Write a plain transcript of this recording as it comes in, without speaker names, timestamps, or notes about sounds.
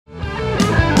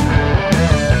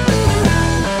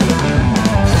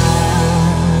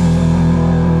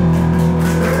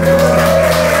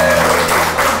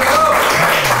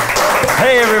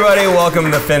everybody, welcome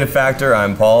to the Fin Factor.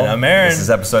 I'm Paul. And I'm Aaron. This is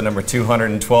episode number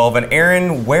 212. And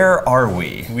Aaron, where are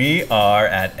we? We are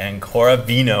at Ancora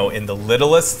Vino in the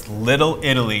littlest Little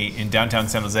Italy in downtown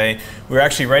San Jose. We're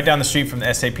actually right down the street from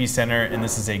the SAP Center, and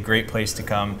this is a great place to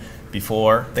come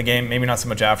before the game. Maybe not so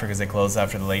much after because they close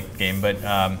after the late game,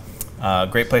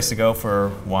 but great place to go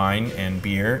for wine and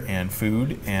beer and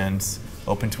food, and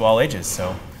open to all ages.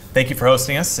 So thank you for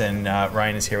hosting us, and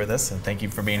Ryan is here with us, and thank you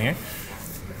for being here.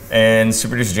 And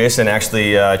super producer Jason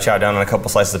actually chowed down on a couple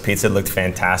slices of pizza. It looked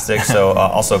fantastic. So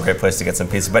also a great place to get some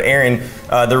pizza. But Aaron,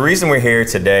 the reason we're here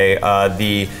today,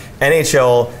 the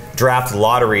NHL Draft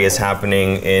Lottery is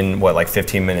happening in, what, like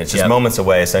 15 minutes, just moments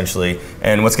away, essentially.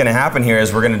 And what's going to happen here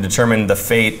is we're going to determine the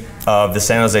fate of the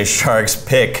San Jose Sharks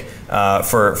pick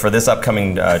for this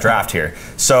upcoming draft here.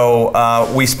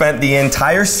 So we spent the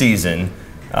entire season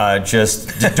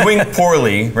just doing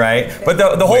poorly, right? But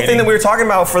the whole thing that we were talking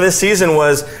about for this season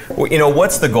was, you know,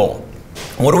 what's the goal?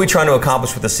 What are we trying to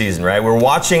accomplish with the season, right? We're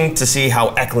watching to see how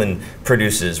Eklund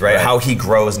produces, right? How he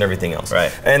grows and everything else.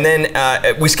 Right. And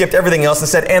then we skipped everything else and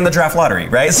said, and the draft lottery,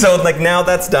 right? So like now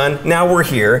that's done. Now we're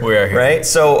here. We are here. Right?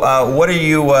 So what are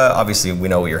you, obviously we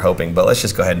know what you're hoping, but let's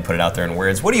just go ahead and put it out there in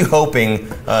words. What are you hoping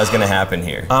is going to happen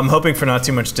here? I'm hoping for not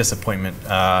too much disappointment.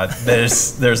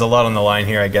 There's a lot on the line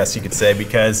here, I guess you could say,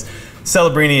 because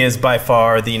Celebrini is by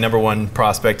far the #1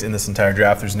 prospect in this entire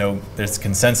draft. There's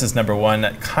consensus #1.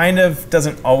 That kind of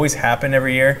doesn't always happen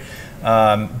every year,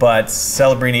 but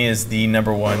Celebrini is the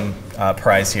 #1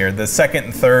 prize here. The second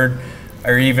and third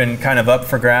are even kind of up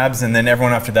for grabs, and then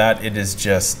everyone after that, it is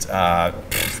just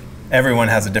everyone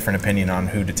has a different opinion on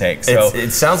who to take. So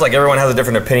it sounds like everyone has a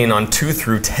different opinion on 2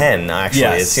 through 10, actually.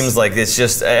 Yes. It seems like it's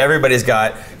just, everybody's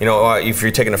got, you know, if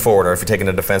you're taking a forward or if you're taking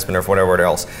a defenseman or whatever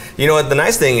else. You know what, the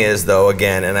nice thing is, though,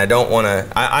 again, and I don't want to,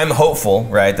 I'm hopeful,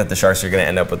 right, that the Sharks are going to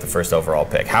end up with the first overall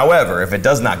pick. However, if it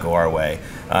does not go our way,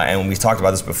 and we've talked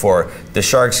about this before, the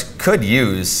Sharks could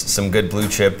use some good blue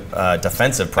chip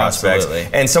defensive prospects.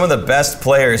 Absolutely. And some of the best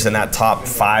players in that top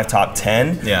 5, top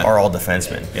 10 are all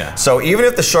defensemen. Yeah. So even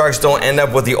if the Sharks don't end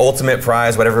up with the ultimate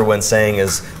prize, what everyone's saying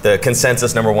is the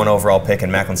consensus #1 overall pick in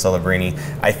Macklin Celebrini,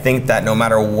 I think that no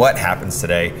matter what happens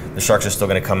today, the Sharks are still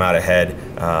going to come out ahead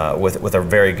with a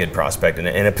very good prospect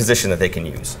in a position that they can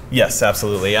use. Yes,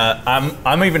 absolutely.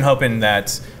 I'm even hoping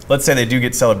that, let's say they do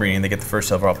get Celebrini and they get the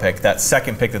first overall pick, that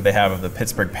second pick that they have of the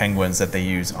Pittsburgh Penguins that they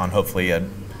use on hopefully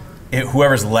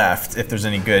whoever's left, if there's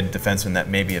any good defensemen that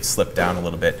maybe have slipped down a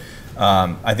little bit,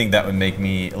 I think that would make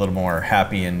me a little more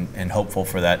happy and hopeful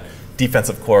for that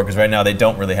defensive core, because right now they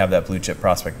don't really have that blue chip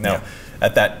prospect. Now,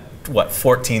 at that,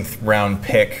 14th round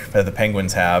pick that the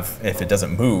Penguins have, if it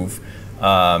doesn't move,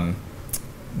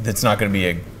 it's not going to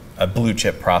be a blue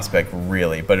chip prospect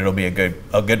really, but it'll be a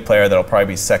good player that'll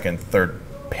probably be second, third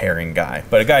pairing guy,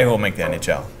 but a guy who will make the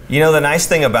NHL. You know, the nice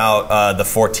thing about the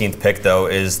 14th pick, though,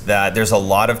 is that there's a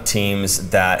lot of teams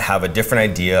that have a different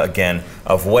idea, again,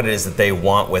 of what it is that they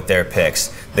want with their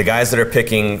picks. The guys that are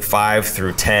picking 5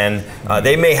 through 10,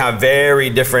 they may have very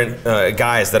different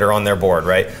guys that are on their board,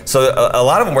 right? So a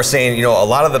lot of them were saying, you know, a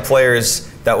lot of the players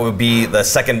that would be the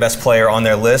second best player on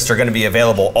their list are going to be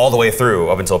available all the way through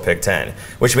up until pick 10,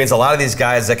 which means a lot of these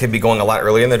guys that could be going a lot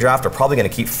earlier in the draft are probably going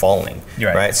to keep falling,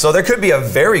 right? So there could be a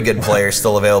very good player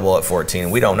still available at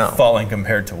 14. We don't know. Falling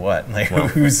compared to what? Like, well,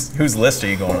 whose list are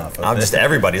you going off of? Just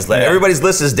everybody's list. Everybody's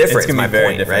list is different. It's going to be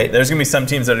very different, right? There's going to be some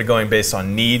teams that are going based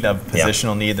on need, of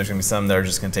positional need. There's going to be some that are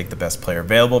just going to take the best player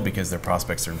available because their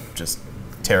prospects are just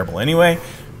terrible anyway,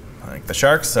 like the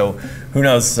Sharks. So who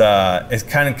knows? It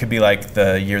kind of could be like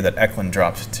the year that Eklund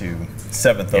dropped to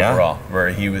 7th overall, where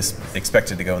he was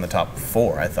expected to go in the top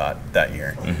 4, I thought, that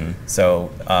year.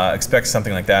 So expect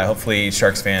something like that. Hopefully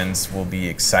Sharks fans will be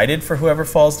excited for whoever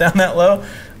falls down that low.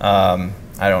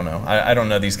 I don't know. I don't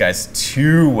know these guys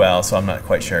too well, so I'm not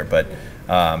quite sure, but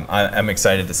I'm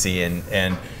excited to see.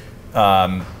 And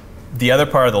the other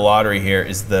part of the lottery here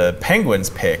is the Penguins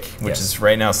pick, which is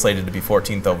right now slated to be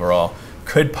 14th overall.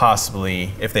 Could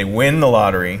possibly, if they win the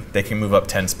lottery, they can move up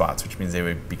 10 spots, which means they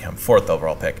would become 4th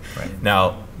overall pick.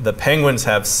 Now, the Penguins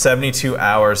have 72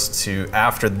 hours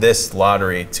after this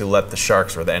lottery to let the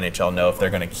Sharks or the NHL know if they're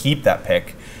going to keep that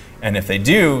pick. And if they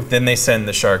do, then they send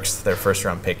the Sharks their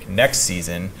first-round pick next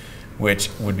season, which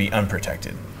would be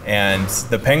unprotected. And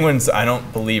the Penguins, I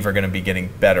don't believe, are going to be getting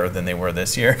better than they were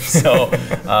this year. So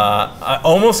I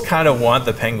almost kind of want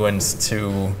the Penguins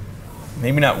to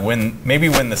maybe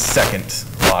win the second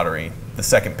lottery, the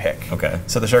second pick. Okay.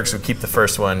 So the Sharks would keep the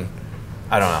first one.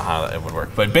 I don't know how it would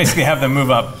work, but basically have them move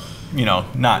up, you know,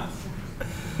 not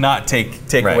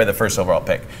take away the first overall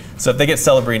pick. So if they get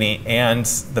Celebrini and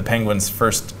the Penguins'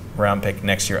 first round pick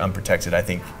next year unprotected, I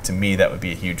think to me that would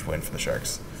be a huge win for the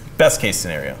Sharks. Best case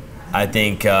scenario. I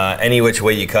think any which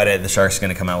way you cut it, the Sharks are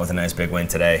going to come out with a nice big win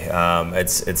today.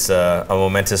 It's a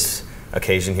momentous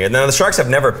occasion here. Now, the Sharks have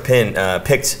never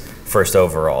picked first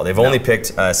overall. They've only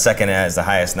picked second as the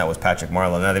highest, and that was Patrick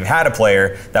Marleau. Now, they've had a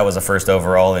player that was a first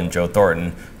overall in Joe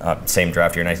Thornton, same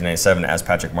draft year, 1997, as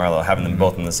Patrick Marleau, having them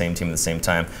both on the same team at the same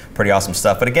time. Pretty awesome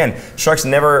stuff. But again, Sharks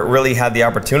never really had the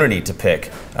opportunity to pick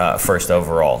first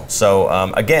overall. So,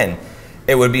 again,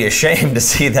 it would be a shame to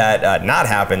see that not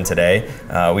happen today.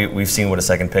 We've seen what a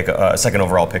second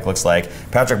overall pick looks like.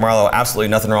 Patrick Marleau, absolutely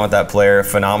nothing wrong with that player.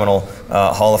 Phenomenal,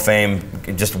 Hall of Fame,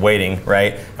 just waiting,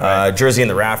 right? Jersey in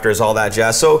the rafters, all that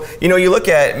jazz. So you look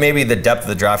at maybe the depth of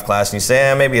the draft class and you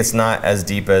say, maybe it's not as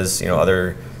deep as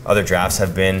other drafts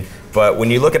have been. But when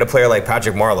you look at a player like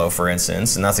Patrick Marleau, for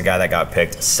instance, and that's a guy that got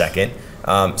picked second,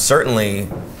 certainly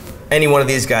any one of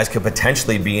these guys could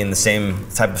potentially be in the same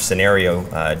type of scenario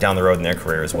down the road in their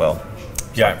career as well.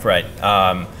 Yeah, right.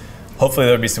 Hopefully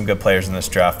there'll be some good players in this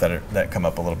draft that come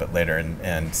up a little bit later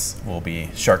and will be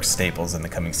Sharks staples in the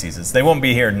coming seasons. They won't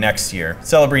be here next year.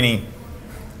 Celebrini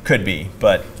could be,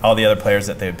 but all the other players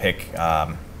that they would pick,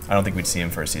 I don't think we'd see him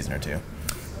for a season or two.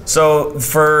 So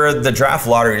for the draft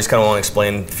lottery, just kind of want to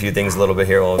explain a few things a little bit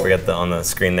here. We'll get on the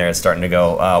screen there. It's starting to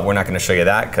go. We're not going to show you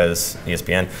that because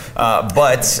ESPN.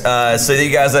 But so that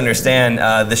you guys understand,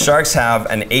 the Sharks have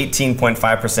an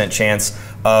 18.5% chance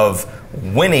of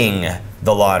winning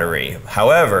the lottery.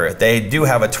 However, they do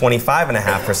have a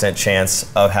 25.5%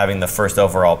 chance of having the first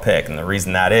overall pick. And the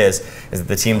reason that is that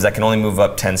the teams that can only move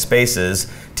up 10 spaces,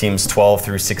 teams 12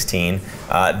 through 16,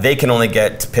 they can only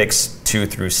get picks 2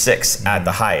 through 6 at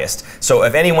the highest. So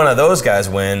if any one of those guys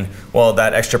win, well,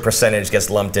 that extra percentage gets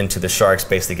lumped into the Sharks,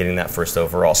 basically getting that first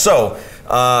overall. So,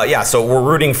 so we're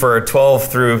rooting for 12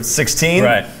 through 16,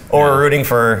 right? Or we're rooting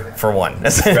for 1,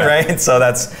 right? So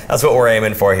that's what we're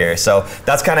aiming for here. So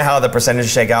that's kind of how the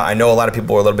percentages shake out. I know a lot of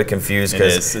people were a little bit confused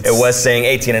because it was saying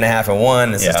 18.5 and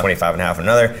 1, this is 25.5 and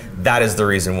another. That is the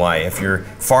reason why. If you're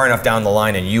far enough down the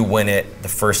line and you win it, the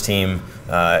first team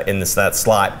in that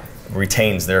slot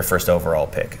retains their first overall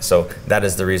pick. So that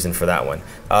is the reason for that one.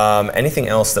 Anything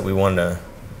else that we wanted to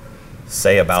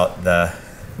say about the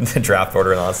draft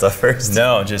order and all that stuff first?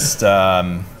 No, just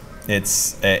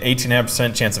it's an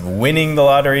 18.5% chance of winning the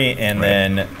lottery and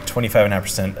then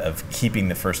 25.5% of keeping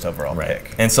the first overall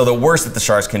pick. And so the worst that the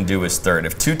Sharks can do is third.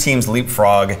 If two teams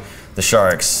leapfrog the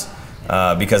Sharks,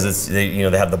 because they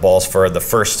have the balls for the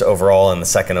first overall and the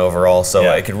second overall, so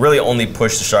it could really only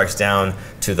push the Sharks down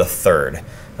to the third.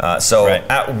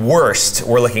 At worst,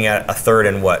 we're looking at a third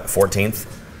and what, 14th?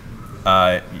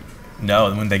 No,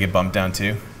 wouldn't they get bumped down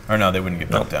too? Or no, they wouldn't get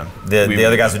bumped down. The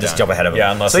other guys would just jump ahead of them.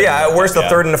 Yeah, unless at worst, the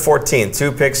third and the 14th.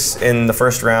 2 picks in the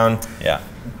first round. Yeah.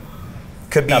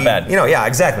 Could be, not bad.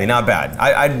 Exactly, not bad.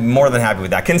 I'm more than happy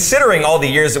with that. Considering all the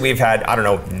years that we've had,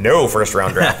 no first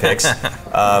round draft picks,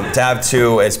 to have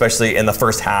 2, especially in the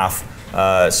first half,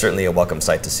 certainly a welcome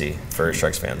sight to see for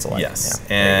Sharks fans alike. Yes,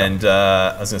 and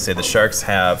I was going to say the Sharks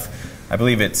have, I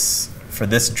believe it's, for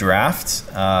this draft,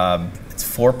 it's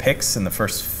 4 picks in the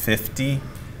first 50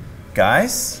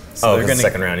 guys. So they're going to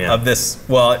second round, of this.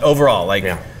 Well, overall,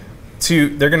 they're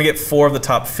going to get 4 of the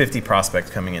top 50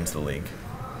 prospects coming into the league,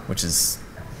 which is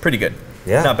pretty good.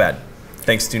 Yeah, not bad.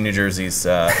 Thanks to New Jersey's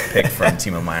pick from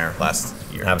Timo Meier last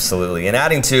year. Absolutely. And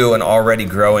adding to an already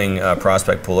growing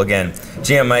prospect pool, again,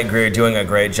 GM Mike Greer doing a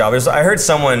great job. I heard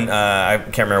someone, I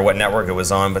can't remember what network it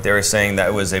was on, but they were saying that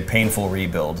it was a painful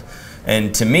rebuild.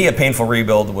 And to me, a painful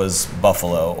rebuild was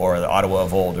Buffalo or the Ottawa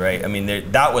of old, right? I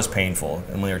mean, that was painful.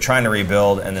 And when they were trying to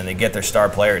rebuild, and then they get their star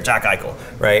player, Jack Eichel,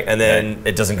 right? And then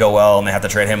it doesn't go well, and they have to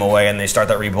trade him away, and they start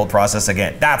that rebuild process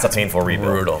again. That's a painful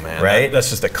rebuild. Brutal, man. Right?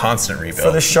 That's just a constant rebuild.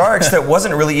 For the Sharks, that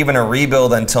wasn't really even a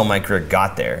rebuild until Mike Greer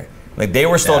got there. Like, they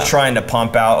were still trying to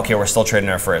pump out, okay, we're still trading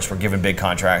our first. We're giving big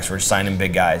contracts. We're signing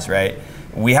big guys, right?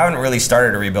 We haven't really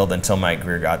started a rebuild until Mike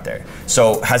Greer got there.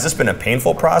 So has this been a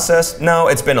painful process? No,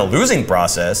 it's been a losing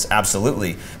process,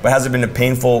 absolutely. But has it been a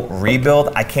painful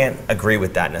rebuild? I can't agree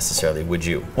with that necessarily, would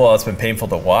you? Well, it's been painful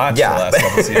to watch the last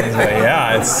couple seasons.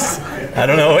 But I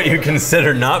don't know what you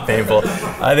consider not painful.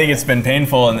 I think it's been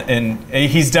painful, and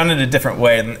he's done it a different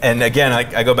way. And again,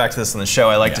 I go back to this on the show.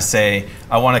 I like to say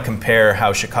I want to compare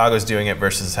how Chicago's doing it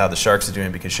versus how the Sharks are doing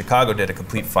it, because Chicago did a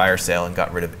complete fire sale and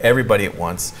got rid of everybody at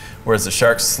once, whereas the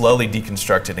Sharks slowly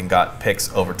deconstructed and got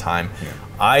picks over time. Yeah.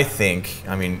 I think,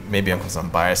 maybe because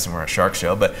I'm biased and we're a Shark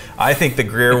show, but I think the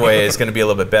Greer way is going to be a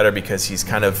little bit better because he's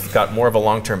kind of got more of a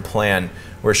long-term plan,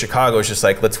 where Chicago is just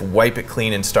like, let's wipe it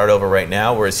clean and start over right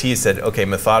now, whereas he said, okay,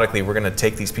 methodically, we're going to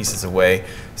take these pieces away,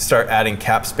 start adding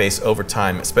cap space over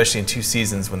time, especially in 2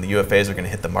 seasons when the UFAs are going to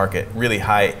hit the market, really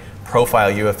high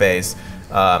profile UFAs,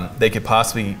 they could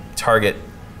possibly target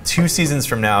 2 seasons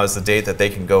from now as the date that they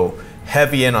can go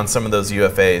heavy in on some of those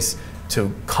UFAs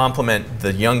to complement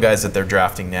the young guys that they're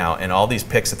drafting now and all these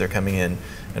picks that they're coming in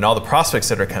and all the prospects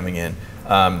that are coming in.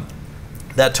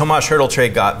 That Tomas Hertl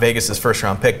trade got Vegas'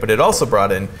 first-round pick, but it also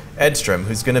brought in Edstrom,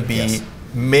 who's going to be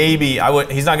maybe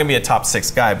he's not going to be a top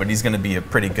 6 guy, but he's going to be a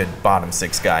pretty good bottom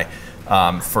 6 guy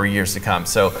for years to come.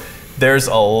 So there's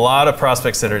a lot of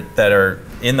prospects that are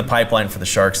in the pipeline for the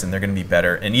Sharks, and they're going to be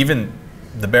better. And even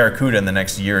the Barracuda in the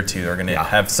next year or two are going to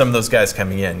have some of those guys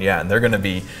coming in, and they're going to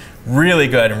be really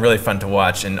good and really fun to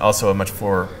watch, and also a much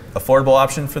more affordable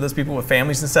option for those people with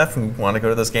families and stuff who want to go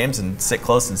to those games and sit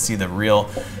close and see the real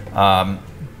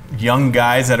young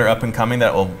guys that are up and coming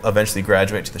that will eventually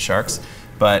graduate to the Sharks.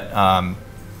 But I'm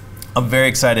very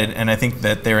excited, and I think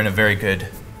that they're in a very good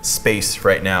space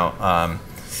right now.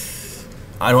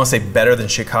 I don't want to say better than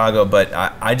Chicago, but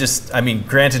I mean,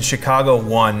 granted, Chicago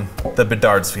won the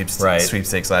Bedard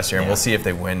sweepstakes last year, and we'll see if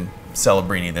they win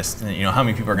Celebrini this. You know, how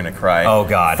many people are going to cry? Oh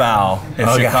God! Foul if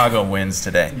Chicago wins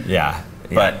today. Yeah.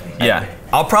 But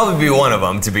I'll probably be one of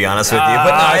them, to be honest with you.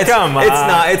 But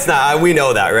no, it's not. We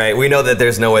know that, right? We know that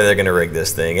there's no way they're going to rig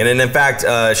this thing. And in fact,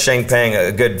 Sheng Peng,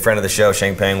 a good friend of the show,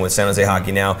 Sheng Peng with San Jose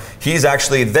Hockey Now, he's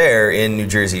actually there in New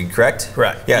Jersey, correct?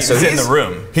 Correct. Yeah, so he's in the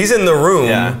room. He's in the room,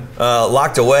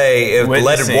 locked away, with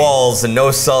leaded walls and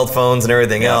no cell phones and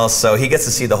everything else. So he gets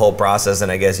to see the whole process,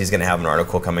 and I guess he's going to have an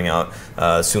article coming out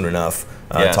soon enough.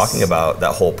 Talking about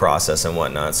that whole process and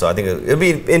whatnot. So I think it'd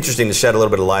be interesting to shed a little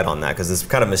bit of light on that, because it's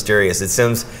kind of mysterious. It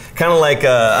seems kind of like,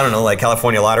 I don't know, like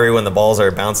California Lottery when the balls are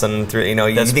bouncing through, you know,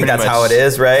 you think that's how it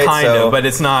is, right? Kind of, but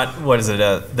it's not, what is it,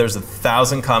 there's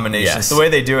 1,000 combinations. Yes. The way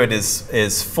they do it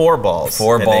is 4 balls.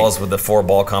 4 balls with the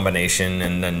 4-ball combination,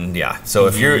 and then, so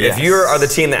if you are the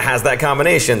team that has that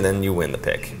combination, then you win the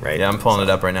pick, right? Yeah, I'm pulling it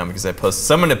up right now because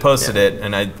someone had posted it,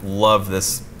 and I love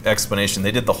this explanation.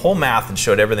 They did the whole math and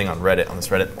showed everything on Reddit, on this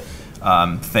Reddit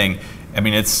thing. I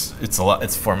mean, it's a lot.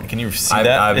 It's form. Can you see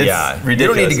that? It's ridiculous. You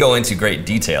don't need to go into great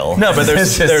detail. No, but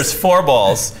there's 4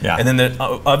 balls, and then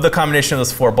of the combination of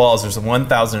those 4 balls, there's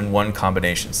 1,001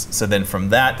 combinations. So then from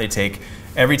that, they take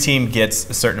every team gets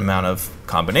a certain amount of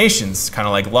combinations, kind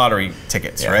of like lottery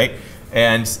tickets, right?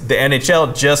 And the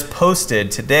NHL just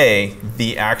posted today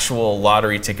the actual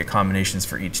lottery ticket combinations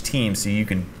for each team, so you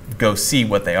can go see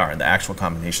what they are in the actual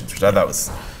combinations, which I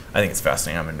think it's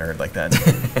fascinating. I'm a nerd like that.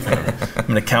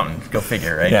 I'm an accountant. Go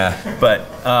figure, right? Yeah. But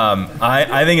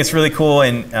I think it's really cool,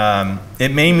 and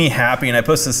it made me happy. And I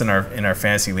posted this in our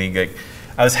fantasy league. Like,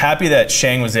 I was happy that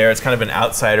Shang was there. It's kind of an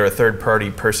outsider, a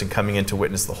third-party person coming in to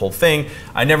witness the whole thing.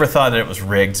 I never thought that it was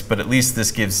rigged, but at least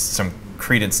this gives some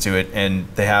credence to it, and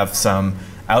they have some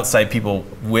outside people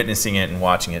witnessing it and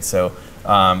watching it. So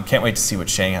can't wait to see what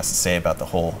Shang has to say about the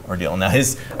whole ordeal. Now,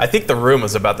 I think the room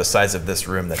was about the size of this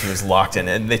room that he was locked in,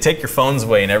 and they take your phones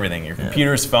away and everything, your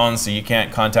computer's phones, so you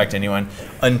can't contact anyone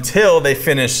until they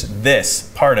finish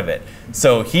this part of it.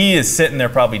 So he is sitting there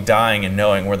probably dying and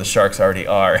knowing where the Sharks already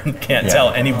are and can't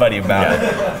tell anybody about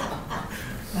it.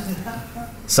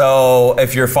 So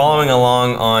if you're following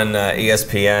along on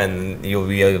ESPN, you'll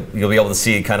be able to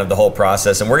see kind of the whole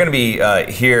process, and we're going to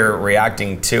be here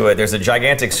reacting to it. There's a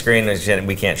gigantic screen that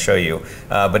we can't show you,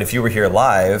 but if you were here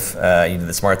live, you did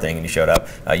the smart thing and you showed up,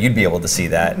 you'd be able to see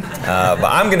that. But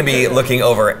I'm going to be looking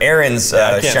over Aaron's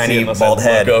shiny bald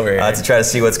head to try to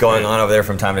see what's going on over there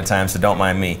from time to time, so don't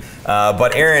mind me.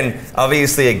 But Aaron,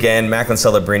 obviously, again, Macklin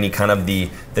Celebrini, kind of the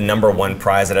 #1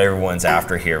 prize that everyone's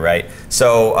after here, right?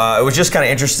 So it was just kind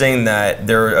of interesting that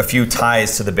there are a few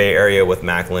ties to the Bay Area with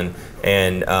Macklin,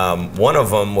 and one of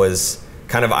them was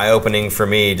kind of eye-opening for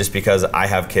me just because I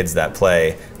have kids that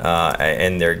play,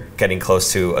 and they're getting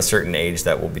close to a certain age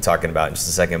that we'll be talking about in just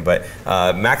a second. But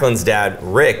Macklin's dad,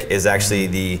 Rick, is actually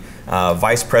the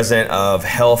Vice President of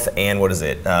Health and,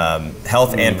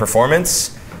 Health and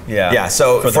Performance? Yeah,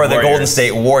 so for the Golden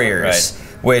State Warriors. Right.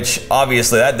 Which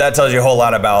obviously that tells you a whole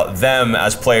lot about them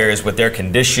as players with their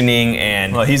conditioning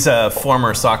and. Well, he's a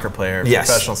former soccer player,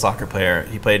 professional soccer player.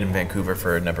 He played in Vancouver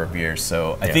for a number of years.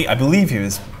 So I believe he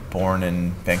was born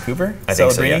in Vancouver. I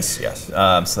think so. Yes.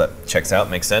 So that checks out,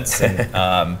 makes sense.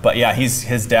 And, but yeah,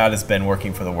 his dad has been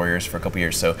working for the Warriors for a couple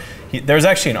years. So there's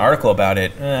actually an article about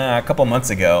it a couple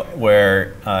months ago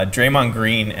where Draymond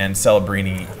Green and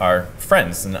Celebrini are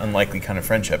friends, an unlikely kind of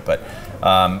friendship, but.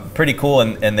 Pretty cool,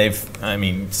 and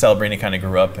Celebrini kind of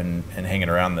grew up and hanging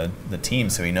around the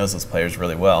team, so he knows those players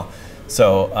really well.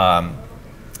 So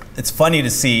it's funny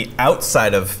to see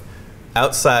outside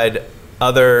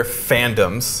other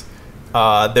fandoms,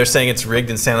 they're saying it's rigged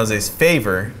in San Jose's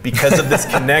favor because of this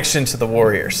connection to the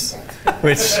Warriors.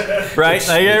 Which, right?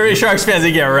 Like every Sharks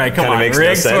fan, yeah, right. Come on, makes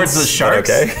rigged no towards sense, the Sharks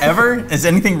okay. ever? Is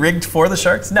anything rigged for the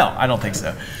Sharks? No, I don't think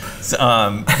so. So,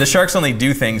 the Sharks only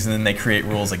do things and then they create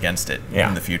rules against it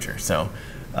in the future. So,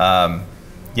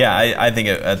 yeah, I think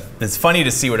it's funny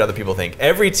to see what other people think.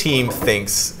 Every team's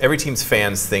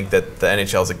fans think that the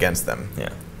NHL is against them. Yeah.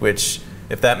 Which,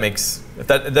 if that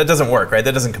doesn't work, right?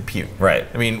 That doesn't compute. Right.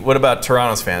 I mean, what about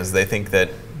Toronto's fans? They think that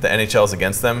the NHL is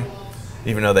against them,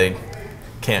 even though they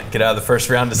can't get out of the first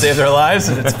round to save their lives.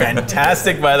 It's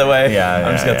fantastic, by the way.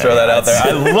 I'm just going to throw that out there.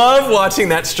 I love watching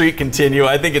that streak continue.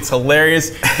 I think it's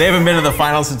hilarious. They haven't been to the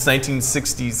finals since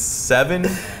 1967,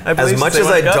 I believe. As much as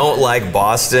I don't like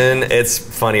Boston, it's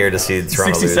funnier to see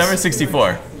Toronto 67 or lose.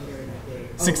 64?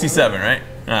 67, right?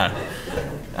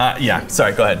 Yeah,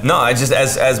 sorry, go ahead. No, I just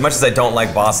as much as I don't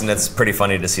like Boston, it's pretty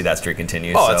funny to see that streak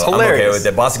continue. Oh, it's hilarious. I'm okay with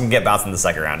it. Boston can get bounced in the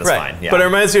second round. It's fine. Yeah. But it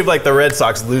reminds me of like the Red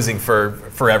Sox losing for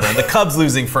forever and the Cubs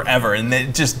losing forever, and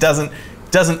it just doesn't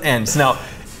end. So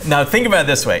now think about it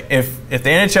this way: if the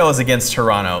NHL is against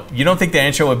Toronto, you don't think the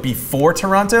NHL would be for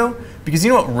Toronto? Because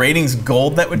you know what ratings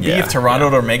gold that would be if Toronto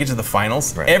were to make it to the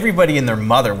finals? Right. Everybody and their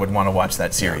mother would want to watch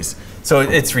that series. So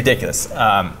it's ridiculous.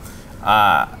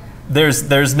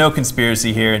 There's no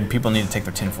conspiracy here, and people need to take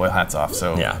their tinfoil hats off.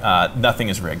 So nothing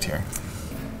is rigged here.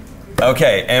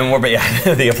 Okay, and we're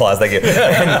the applause, thank you.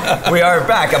 And we are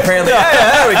back. Apparently,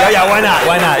 there we go. Yeah, why not?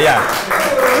 Why not? Yeah.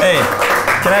 Hey.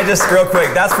 Can I just, real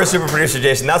quick, that's for Super Producer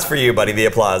Jason. That's for you, buddy, the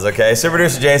applause, okay? Super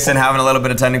Producer Jason having a little bit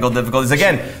of technical difficulties.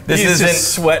 Again, this isn't... He's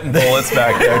just sweating bullets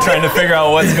back there, trying to figure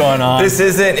out what's going on. This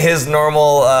isn't his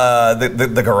normal,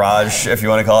 the garage, if you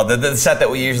want to call it, the set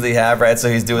that we usually have, right? So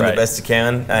he's doing the best he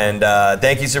can. And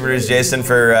thank you, Super Producer Jason,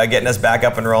 for getting us back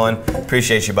up and rolling.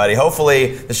 Appreciate you, buddy.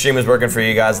 Hopefully, the stream is working for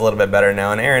you guys a little bit better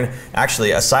now. And Aaron,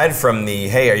 actually, aside from the,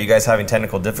 hey, are you guys having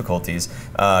technical difficulties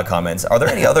comments, are there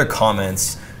any other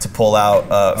comments to pull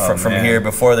out from here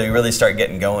before they really start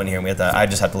getting going here? I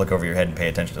just have to look over your head and pay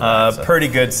attention to that. So. Pretty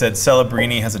good said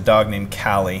Celebrini has a dog named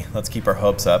Callie. Let's keep our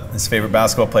hopes up. His favorite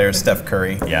basketball player is Steph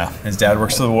Curry. Yeah. His dad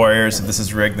works for the Warriors. If this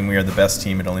is rigged, then we are the best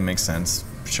team. It only makes sense.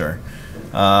 Sure.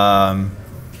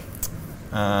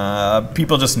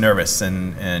 People just nervous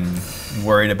and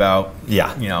worried about,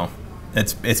 you know,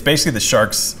 it's basically the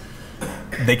Sharks.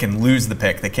 They can lose the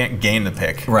pick. They can't gain the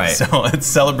pick. Right. So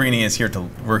Celebrini is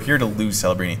we're here to lose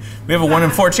Celebrini. We have a 1 in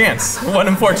 4 chance. 1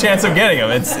 in 4 chance of getting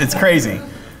him. It's crazy.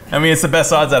 I mean, it's the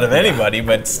best odds out of anybody,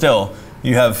 but still,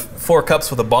 you have 4 cups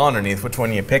with a ball underneath. Which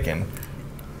one are you picking?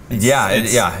 It's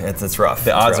rough.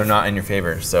 The odds are not in your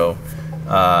favor. So,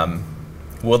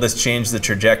 will this change the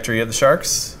trajectory of the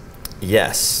Sharks?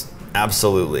 Yes,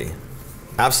 absolutely.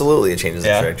 Absolutely, it changes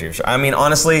the trajectory. I mean,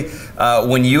 honestly,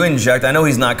 when you inject, I know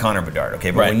he's not Connor Bedard, okay,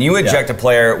 but when you inject a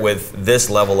player with this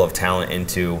level of talent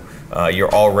into your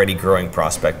already growing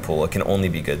prospect pool, it can only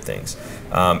be good things.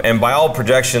 And by all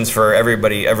projections for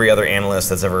every other analyst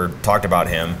that's ever talked about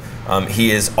him, he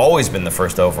has always been the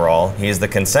first overall. He is the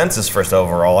consensus first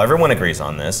overall. Everyone agrees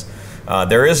on this.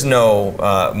 There is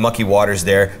no mucky waters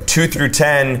there. 2 through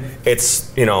 10,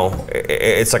 it's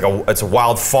it's a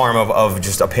wild farm of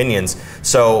just opinions.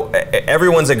 So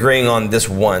everyone's agreeing on this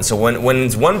one. So when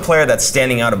it's one player that's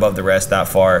standing out above the rest that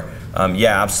far,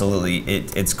 yeah, absolutely,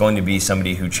 it's going to be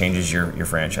somebody who changes your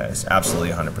franchise.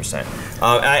 Absolutely, 100%.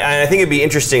 I think it'd be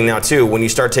interesting now too when you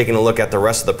start taking a look at the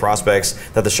rest of the prospects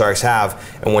that the Sharks have,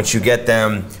 and once you get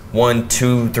them 1,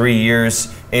 2, 3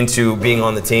 years into being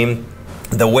on the team,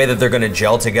 the way that they're going to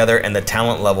gel together and the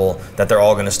talent level that they're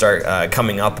all going to start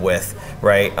coming up with,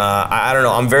 right? I don't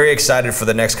know. I'm very excited for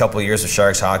the next couple of years of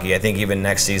Sharks hockey. I think even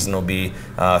next season will be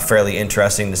fairly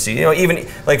interesting to see. You know, even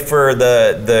like for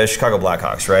the Chicago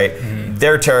Blackhawks, right? Mm-hmm.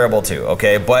 They're terrible too,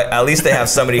 okay? But at least they have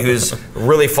somebody who's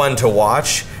really fun to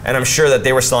watch, and I'm sure that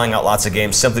they were selling out lots of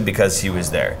games simply because he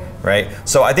was there. Right?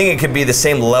 So I think it could be the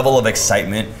same level of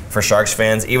excitement for Sharks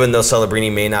fans, even though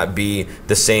Celebrini may not be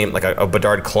the same, like a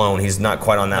Bedard clone. He's not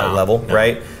quite on that level,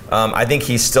 right? I think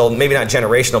he's still, maybe not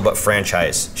generational, but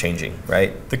franchise changing,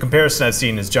 right? The comparison I've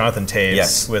seen is Jonathan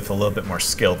Toews with a little bit more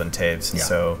skill than Toews. Yeah.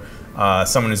 So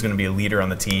someone who's going to be a leader on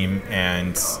the team.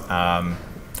 And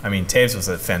I mean, Toews was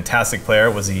a fantastic player.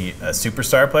 Was he a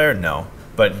superstar player? No.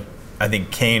 But I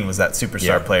think Kane was that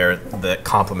superstar player that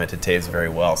complemented Toews very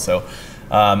well. So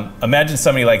imagine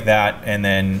somebody like that, and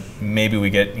then maybe we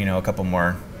get a couple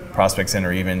more prospects in,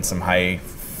 or even some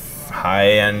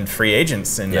high-end free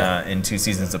agents in 2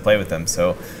 seasons to play with them.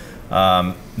 So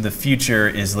the future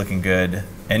is looking good,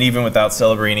 and even without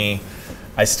Celebrini,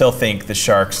 I still think the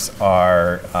Sharks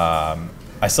are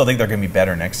I still think they're going to be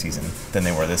better next season than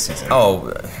they were this season.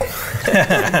 Oh,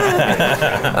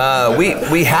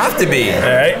 we have to be. All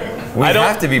right. We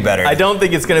have to be better. I don't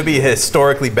think it's going to be a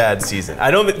historically bad season.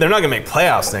 They're not going to make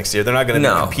playoffs next year. They're not going to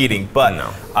be competing. But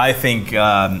I think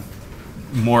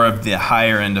more of the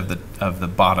higher end of the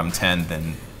bottom 10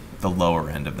 than the lower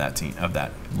end of that team, of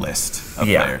that list of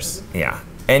players. Yeah.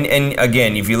 And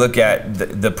again, if you look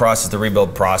at the process, the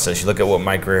rebuild process, you look at what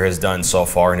Mike Grier has done so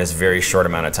far in his very short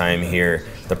amount of time here.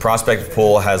 The prospect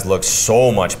pool has looked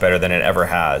so much better than it ever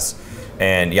has.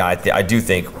 And yeah, I do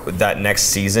think that next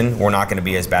season, we're not going to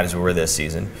be as bad as we were this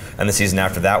season. And the season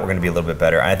after that, we're going to be a little bit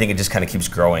better. I think it just kind of keeps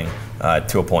growing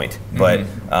to a point. But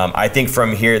I think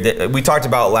from here, we talked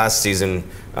about last season,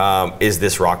 is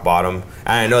this rock bottom? And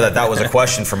I know that was a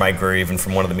question for Mike Grier, even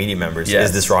from one of the media members. Yes.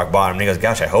 Is this rock bottom? And he goes,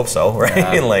 gosh, I hope so, right?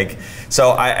 Yeah.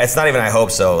 It's not even I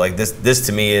hope so. Like this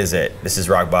to me is it. This is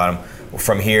rock bottom.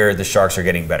 From here, the Sharks are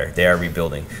getting better. They are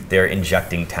rebuilding. They are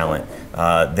injecting talent.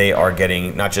 They are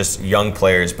getting not just young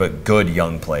players, but good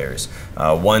young players.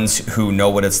 Ones who know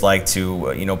what it's like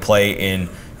to play in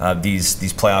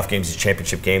these playoff games, these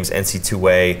championship games,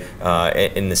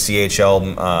 NC2A, in the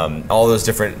CHL, all those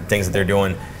different things that they're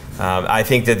doing. I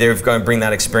think that they're going to bring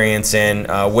that experience in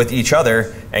with each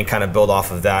other and kind of build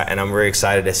off of that. And I'm very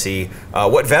excited to see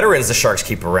what veterans the Sharks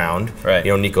keep around. Right.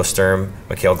 Nico Sturm,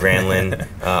 Mikhail Granlund.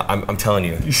 I'm telling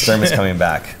you, Sturm is coming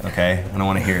back. Okay, I don't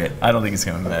want to hear it. I don't think he's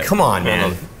coming back. Come on,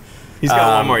 man. He's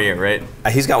got one more year, right?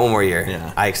 He's got one more year.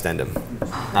 Yeah. I extend him.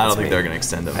 I don't think they're going to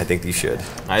extend him. I think you should.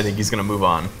 I think he's going to move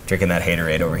on. Drinking that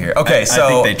haterade over here. Okay, I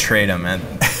think they trade him at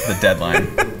the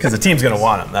deadline because the team's going to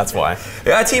want him. That's why.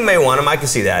 Yeah, a team may want him. I can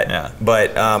see that. Yeah.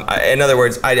 But in other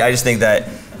words, I just think that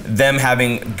them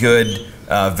having good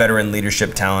veteran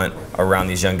leadership talent around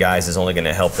these young guys is only going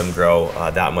to help them grow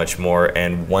that much more.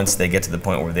 And once they get to the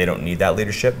point where they don't need that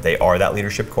leadership, they are that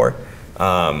leadership core.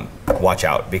 Watch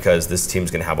out, because this team's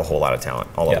going to have a whole lot of talent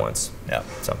all at once. Yeah.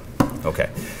 So,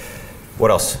 okay. What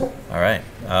else? All right.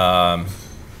 I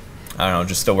don't know.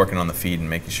 Just still working on the feed and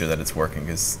making sure that it's working,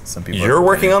 because some people. You're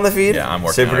working on the feed? Yeah, I'm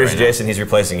working. So producer Jason, he's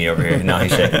replacing you over here. No,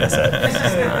 he's shaking his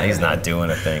head. No, he's not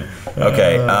doing a thing.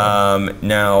 Okay.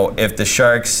 Now, if the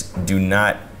Sharks do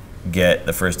not get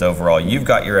the first overall, you've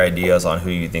got your ideas on who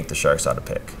you think the Sharks ought to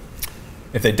pick.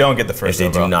 If they don't get the first overall.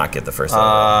 If they do not get the first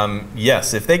overall.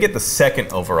 Yes, if they get the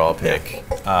second overall pick,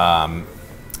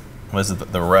 was it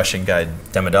the Russian guy?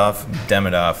 Demidov?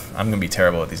 Demidov. I'm going to be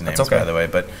terrible with these names, by the way,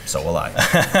 but so will I.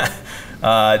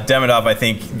 Demidov, I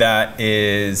think that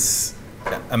is,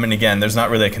 I mean, again, there's not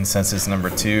really a consensus number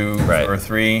 2 or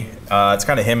 3. It's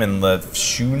kind of him and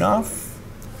Levshunov.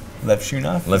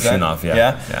 Levshunov,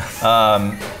 yeah.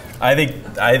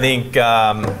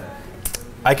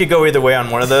 I could go either way on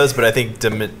one of those, but I think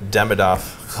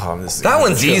Demidov. That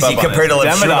one's easy compared to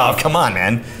Levshunov. Come on,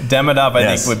 man. Demidov,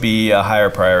 I think, would be a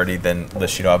higher priority than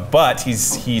Levshunov, but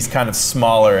he's kind of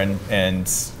smaller, and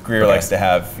Grier likes to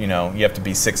have, you have to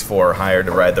be 6'4" or higher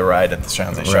to ride the ride at the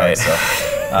San Jose Sharks. So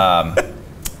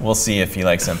we'll see if he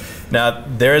likes him. Now,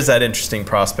 there is that interesting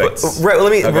prospect. Right, well,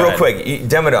 let me, real quick,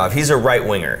 Demidov, he's a right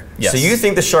winger. Yes. So you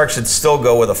think the Sharks should still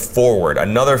go with a forward,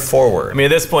 another forward? I mean, at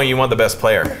this point, you want the best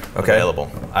player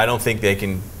available. I don't think they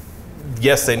can,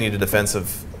 yes, they need a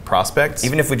defensive prospect.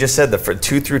 Even if we just said that for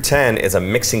 2 through 10 is a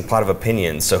mixing pot of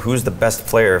opinions, so who's the best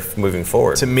player moving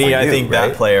forward? To me, I think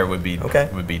that player would be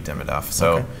Demidov.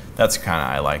 So that's kind of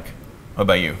I like. What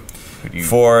about you?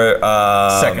 For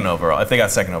second overall, if they got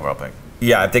second overall pick.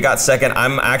 Yeah, if they got second,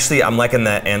 I'm liking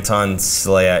that Anton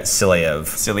Silayev.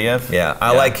 Silayev? Yeah,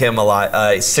 I like him a lot.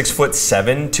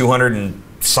 6'7", 200 and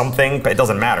something, but it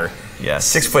doesn't matter. Yeah.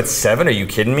 6'7", are you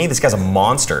kidding me? This guy's a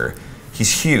monster.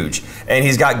 He's huge, and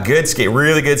he's got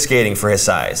really good skating for his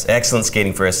size. Excellent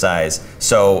skating for his size.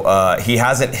 So he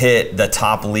hasn't hit the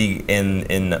top league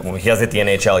well, he hasn't hit the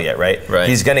NHL yet, right? Right.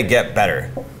 He's going to get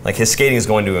better. Like, his skating is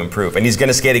going to improve, and he's going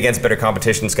to skate against better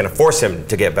competition. It's going to force him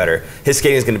to get better. His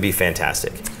skating is going to be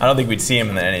fantastic. I don't think we'd see him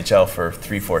in the NHL for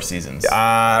 3-4 seasons.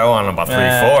 I don't know about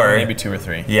 3-4. Maybe 2 or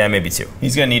 3. Yeah, maybe 2.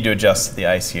 He's going to need to adjust to the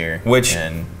ice here.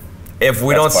 If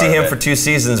we don't see him for 2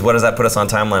 seasons, what does that put us on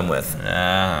timeline with?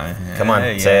 Come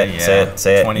on, say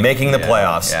it. Making the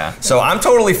playoffs. Yeah. So I'm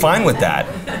totally fine with that.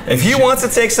 If he wants to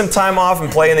take some time off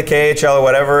and play in the KHL or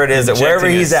whatever it is, wherever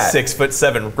he's at.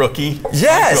 6'7" rookie.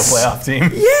 Yes. To a playoff team.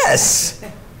 Yes.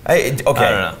 Okay. I don't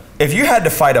know. If you had to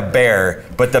fight a bear,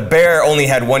 but the bear only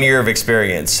had 1 year of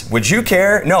experience, would you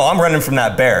care? No, I'm running from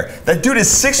that bear. That dude is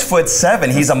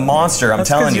 6'7". He's a monster. I'm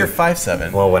telling you. You're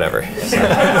 5'7". Well, whatever.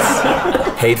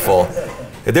 Hateful.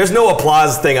 There's no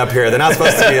applause thing up here. They're not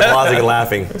supposed to be applauding and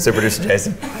laughing. So, producer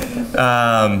Jason.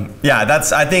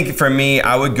 I think for me,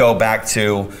 I would go back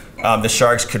to the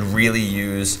Sharks could really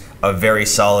use a very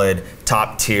solid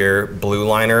top tier blue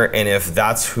liner, and if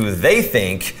that's who they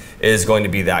think is going to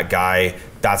be that guy,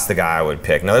 that's the guy I would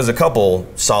pick. Now, there's a couple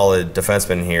solid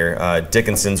defensemen here.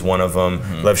 Dickinson's one of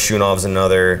them. Lev Shunov's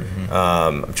another.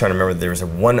 I'm trying to remember. There was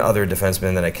one other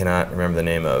defenseman that I cannot remember the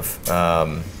name of.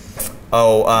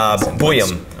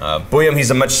 Buyam. Buyam,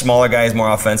 he's a much smaller guy. He's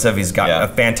more offensive. He's got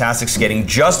a fantastic skating.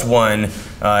 Just won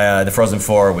the Frozen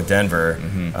Four with Denver,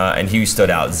 and he stood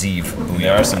out. Zeev.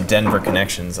 There are some Denver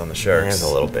connections on the Sharks. There's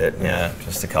a little bit. Yeah,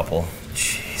 just a couple.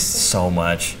 Jeez, so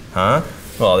much. Huh?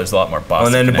 Well, there's a lot more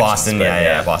Boston. And then Boston,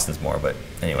 Boston's more, but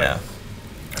anyway. Yeah.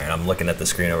 All right, I'm looking at the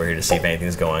screen over here to see if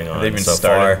anything's going on. They've even so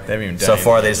started. far, They haven't even done so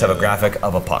far, anything they just have a graphic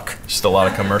of a puck. Just a lot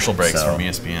of commercial breaks So, from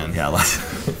ESPN. Yeah,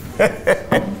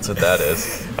 That's what that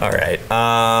is. all right.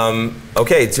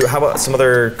 Okay, so how about some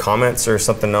other comments or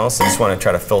something else? I just want to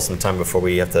try to fill some time before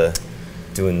we have to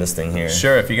doing this thing here.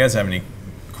 Sure, if you guys have any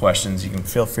questions, you can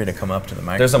feel free to come up to the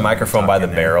microphone. There's a microphone by the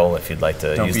there. barrel if you'd like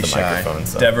to Don't use be the shy. microphone.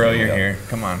 So. Devereaux, you're here.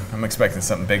 Come on. I'm expecting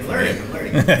something big for you.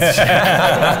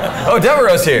 Oh,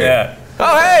 Devereaux's here. Yeah.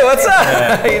 Oh, hey, what's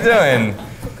up? How you doing?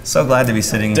 So glad to be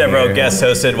sitting Devereaux here. guest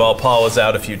hosted while Paul was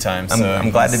out a few times. So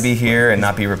I'm glad to be here and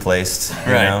not be replaced.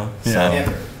 You Right. know? Yeah. So,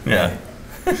 yeah.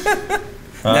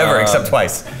 Never, except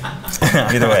twice.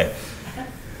 Either way.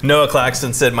 Noah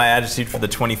Claxton said, my attitude for the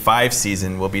 25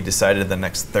 season will be decided in the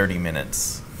next 30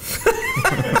 minutes.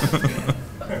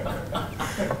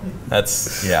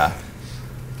 That's, yeah.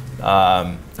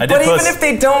 But even if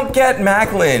they don't get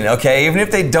Macklin, okay, even if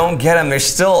they don't get him, there's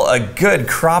still a good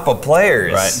crop of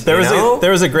players. Right.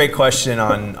 There was a great question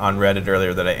on Reddit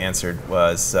earlier that I answered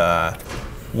was,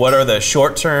 what are the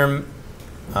short-term,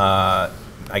 I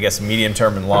guess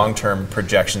medium-term and long-term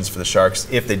projections for the Sharks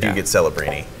if they do get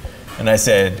Celebrini? And I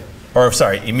said, or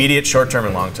sorry, immediate, short-term,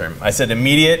 and long-term. I said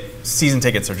immediate season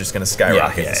tickets are just going to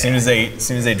skyrocket as soon as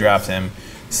they draft him.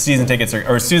 Season tickets are,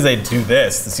 or as soon as they do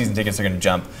this, the season tickets are going to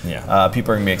jump. Yeah.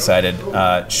 People are going to be excited.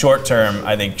 Short term,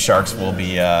 I think Sharks will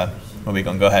be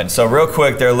going. Go ahead. So real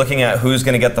quick, they're looking at who's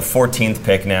going to get the 14th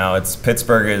pick now. It's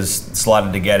Pittsburgh is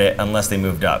slotted to get it unless they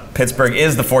moved up. Pittsburgh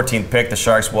is the 14th pick. The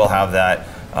Sharks will have that.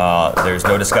 There's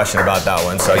no discussion about that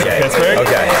one. So yeah. Pittsburgh?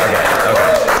 Okay.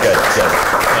 Good.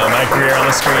 Mike Greer on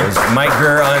the screen. There's Mike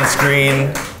Greer on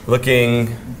screen,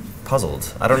 looking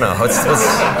puzzled. I don't know.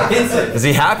 Is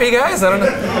he happy, guys? I don't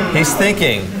know. He's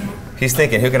thinking. Who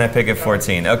can I pick at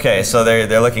 14? Okay, so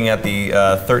they're looking at the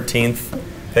 13th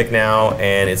pick now,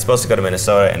 and it's supposed to go to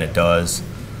Minnesota, and it does.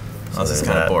 Oh, this is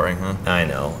kind of boring, huh? I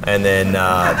know. And then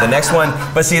the next one,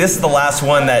 but see, this is the last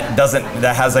one that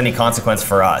has any consequence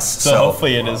for us. So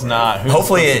hopefully it is not.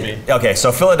 Okay,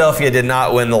 so Philadelphia did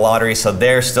not win the lottery, so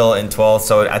they're still in 12th.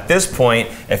 So at this point,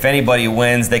 if anybody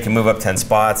wins, they can move up 10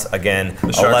 spots. Again,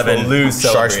 the Sharks 11 will lose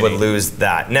Sharks would lose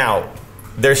that. Now,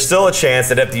 there's still a chance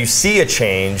that if you see a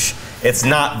change, it's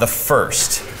not the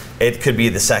first. It could be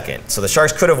the second. So the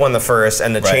Sharks could have won the first,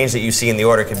 and the change that you see in the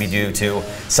order could be due to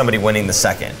somebody winning the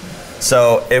second.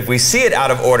 So if we see it out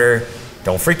of order,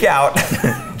 don't freak out.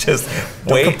 Just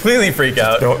wait. Don't completely freak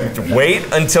out. Wait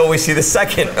until we see the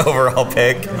second overall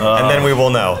pick, and then we will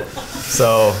know.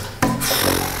 So,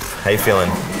 how you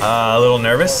feeling? A little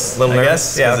nervous. A little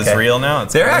nervous? Yeah, because it's real now.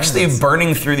 They're actually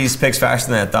burning through these picks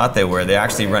faster than I thought they were. They're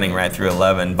actually running right through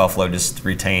 11. Buffalo just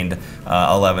retained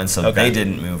 11, so they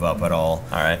didn't move up at all.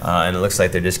 All right. And it looks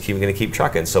like they're just going to keep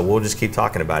trucking, so we'll just keep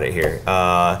talking about it here.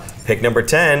 Pick number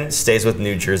 10 stays with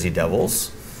New Jersey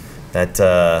Devils.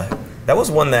 That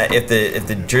was one that if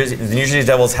the New Jersey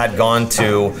Devils had gone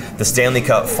to the Stanley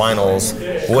Cup Finals,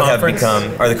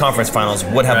 the conference finals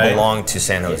would have belonged to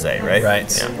San Jose, right?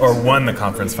 Right. Yeah. Or won the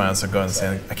conference finals, so go and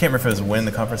say, I can't remember if it was win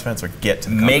the conference finals or get to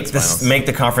the conference finals. Make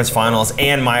the conference finals,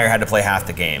 and Meyer had to play half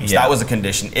the games. Yeah. That was a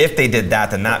condition. If they did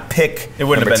that, then that pick it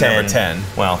wouldn't have been number 10.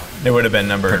 Well, it would have been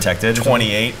number protected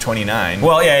 28, 29.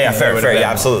 Well, fair, yeah,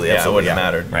 absolutely. Yeah, it wouldn't have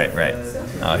mattered.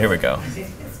 Right. Here we go.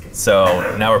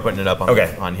 So now we're putting it up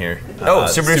on here.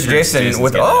 Super Producer Jason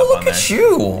with look at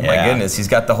you! Oh my goodness, he's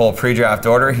got the whole pre-draft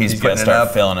order. He's putting it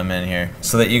up, filling them in here,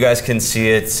 so that you guys can see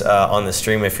it on the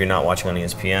stream if you're not watching on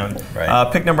ESPN.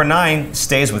 Right. Pick number 9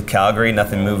 stays with Calgary.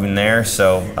 Nothing moving there,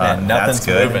 so nothing's that's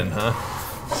good. Moving, huh?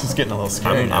 This is getting a little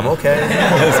scary. I'm okay.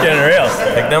 It's getting real.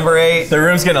 Pick number 8. The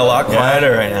room's getting a lot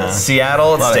quieter right now.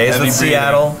 Seattle. It stays with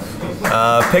Seattle.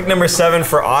 Pick number 7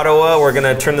 for Ottawa. We're going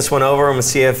to turn this one over and we'll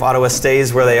see if Ottawa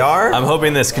stays where they are. I'm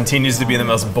hoping this continues to be the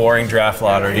most boring draft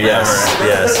lottery ever.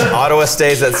 Yes. Ottawa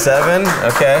stays at 7.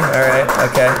 Okay, all right,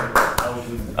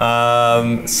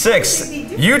 okay. 6,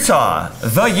 Utah.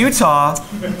 The Utah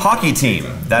hockey team.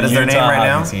 That is their name right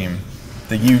now? Team.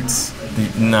 The Utes.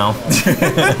 No.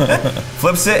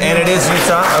 Flips it, and it is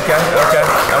Utah.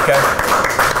 Okay.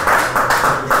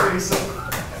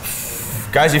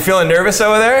 Guys, you feeling nervous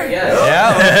over there? Yeah,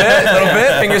 a little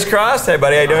bit. Fingers crossed. Hey,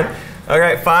 buddy, how you doing? All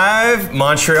right, 5.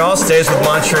 Montreal stays with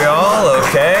Montreal.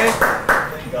 Okay.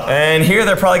 And here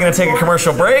they're probably going to take a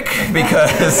commercial break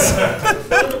because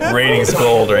ratings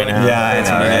gold right now. Yeah, it's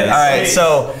right. All right,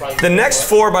 so the next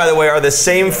 4, by the way, are the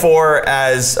same 4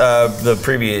 as the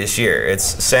previous year. It's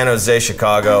San Jose,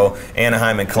 Chicago,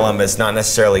 Anaheim, and Columbus, not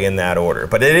necessarily in that order.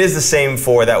 But it is the same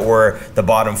 4 that were the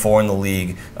bottom 4 in the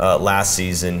league last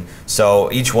season.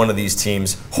 So each one of these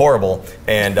teams, horrible,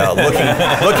 and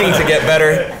looking to get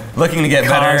better.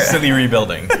 Constantly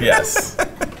rebuilding, yes.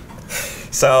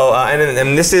 So,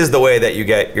 and this is the way that you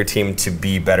get your team to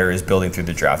be better, is building through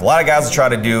the draft. A lot of guys will try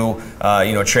to do,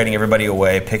 trading everybody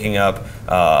away, picking up,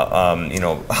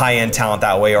 high-end talent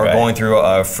that way, or going through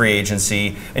a free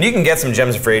agency. And you can get some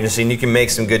gems in free agency, and you can make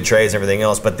some good trades and everything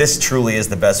else, but this truly is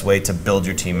the best way to build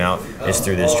your team out, is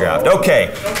through this draft.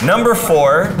 Okay, number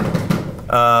 4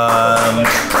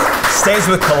 stays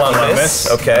with Columbus.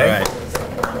 Okay. All right.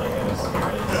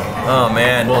 Oh,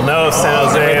 man. Well, no, San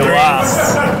Jose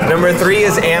lost. Number 3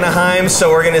 is Anaheim, so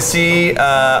we're going to see,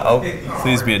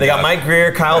 please be a they got Mike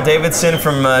Greer, Kyle Davidson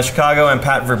from Chicago, and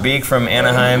Pat Verbeek from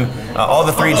Anaheim. All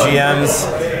the 3 GMs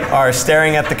are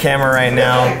staring at the camera right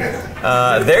now.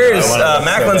 There's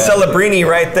Macklin Celebrini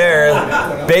right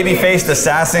there. Baby-faced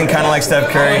assassin, kind of like Steph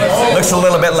Curry. Looks a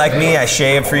little bit like me. I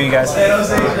shaved for you guys.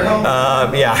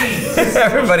 Yeah.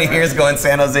 Everybody here is going,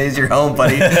 San Jose's your home,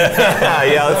 buddy.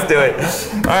 Yeah, let's do it.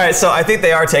 All right, so I think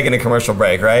they are taking a commercial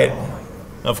break, right?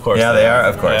 Of course. Yeah, they are?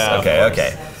 Of course. Yeah, okay, of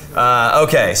course. okay.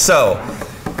 Okay, so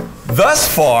thus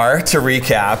far, to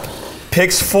recap,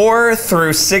 picks 4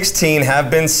 through 16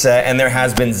 have been set, and there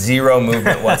has been 0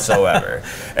 movement whatsoever.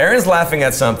 Aaron's laughing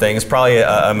at something. It's probably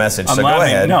a message, so laughing. Go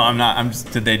ahead. No, I'm not.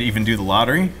 Did they even do the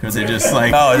lottery? Or is it just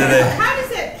like... Oh, did they? How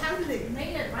does it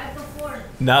made it right before?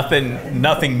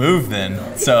 Nothing moved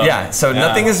then. So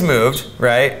nothing has moved,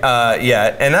 right?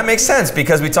 Yeah, and that makes sense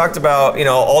because we talked about,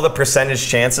 all the percentage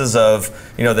chances of,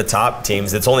 the top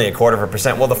teams. It's only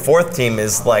 1/4%. Well, the 4th team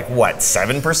is like, what,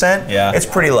 7%? Yeah. It's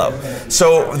pretty low.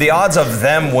 So the odds of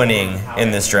them winning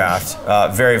in this draft,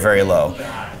 very, very low.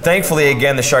 Thankfully,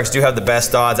 again, the Sharks do have the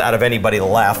best odds out of anybody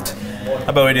left. How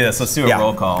about we do this? Let's do a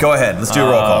roll call. Go ahead. Let's do a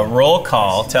roll call. Roll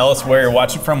call. Tell us where you're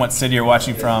watching from, what city you're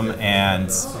watching from, and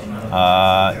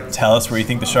tell us where you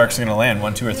think the Sharks are going to land,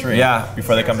 1, 2, or 3. Yeah.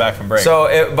 Before they come back from break.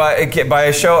 So by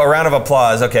a round of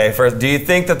applause. Okay. First, do you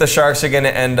think that the Sharks are going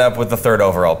to end up with the 3rd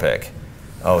overall pick?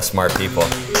 Oh, smart people.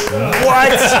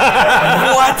 What?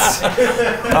 What?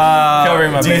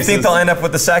 Covering my do you bases. think they'll end up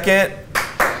with the 2nd?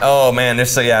 Oh man,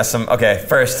 there's some. Okay,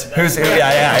 first, yeah.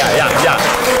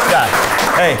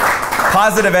 Hey,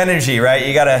 positive energy, right?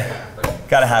 You gotta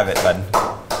have it, bud.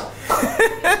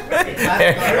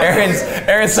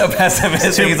 Aaron's so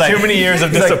pessimistic. He's like, too many years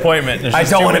of disappointment. I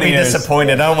don't want to be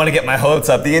disappointed. I don't want to get my hopes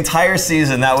up. The entire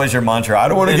season, that was your mantra. I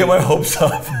don't want to get my hopes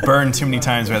up. Burned too many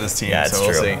times by this team. Yeah, it's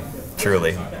so true. We'll see.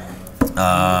 Truly.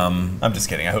 I'm just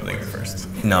kidding. I hope they get first.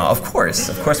 No, of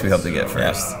course we hope to get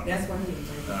first.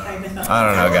 I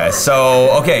don't know, guys. So,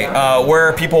 okay, where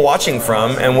are people watching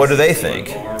from, and what do they think?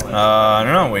 I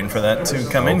don't know. I'm waiting for that to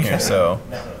come in here. So,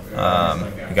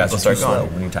 you guys will start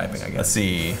going when you're typing, I guess. Let's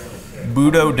see.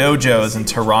 Budo Dojo is in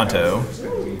Toronto.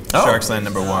 Sharks land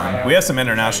number 1. We have some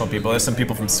international people. There's some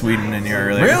people from Sweden in here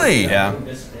earlier. Really? Yeah.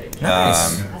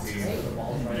 Nice.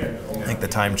 I think the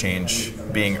time change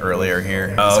being earlier here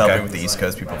is helping with the East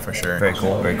Coast people for sure. Very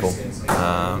cool. Very cool.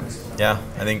 Yeah,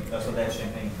 I think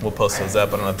we'll post those up.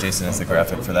 I don't know if Jason has the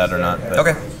graphic for that or not. But,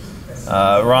 okay.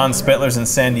 Ron Spittler's in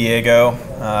San Diego.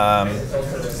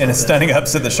 In a stunning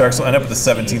upset, the Sharks will end up with the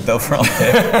 17th overall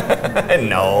pick.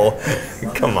 No.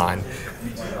 Come on.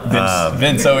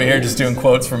 Vince over here just doing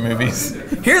quotes from movies.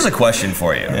 Here's a question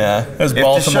for you. Yeah. There's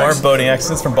Baltimore, boating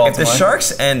accidents from Baltimore. If the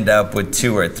Sharks end up with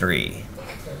 2 or 3,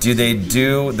 do they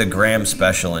do the Graham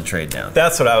special and trade down?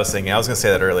 That's what I was thinking. I was going to say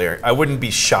that earlier. I wouldn't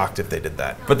be shocked if they did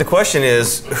that. But the question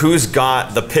is, who's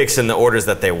got the picks in the orders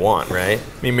that they want, right?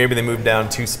 I mean, maybe they move down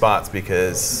 2 spots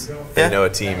because they know a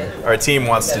team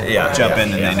wants to jump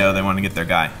in and they know they want to get their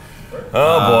guy.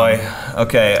 Oh boy.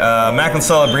 Okay, Macklin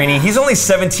Celebrini. He's only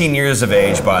 17 years of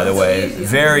age, by the way.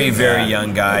 Very, very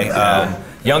young guy.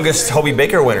 Youngest Hobie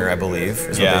Baker winner, I believe,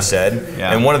 is what they said.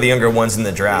 Yeah. And one of the younger ones in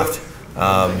the draft.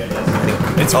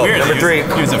 It's weird. Number 3.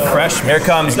 He was a freshman. Here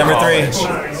comes number 3.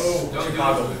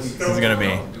 This is going to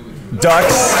be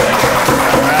Ducks.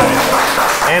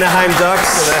 Anaheim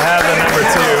Ducks. They have the number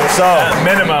 2. So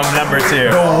minimum number 2.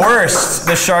 the worst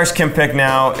the Sharks can pick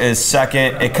now is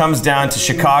second. It comes down to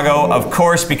Chicago, of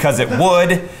course, because it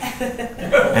would.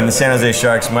 And the San Jose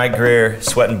Sharks, Mike Greer,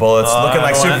 sweating bullets, looking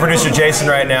like super producer Jason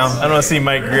right now. I don't want to see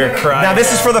Mike Greer cry. Now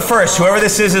this is for the first. Whoever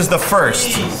this is the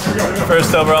first.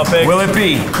 First overall pick. Will it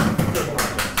be?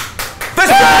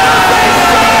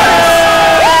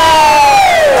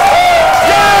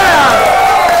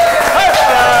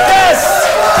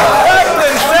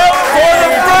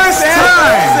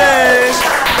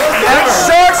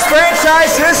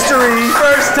 History.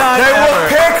 First time they ever. will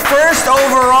pick first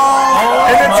overall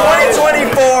in the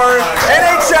 2024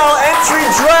 NHL Entry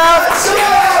Draft.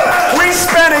 We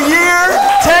spent a year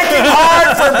tanking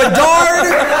hard for Bedard.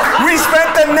 We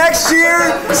spent the next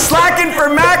year slacking for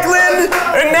Macklin,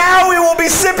 and now we will be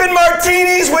sipping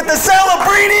martinis with the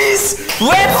Celebrities.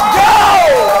 Let's go!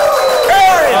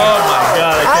 Aaron, Oh my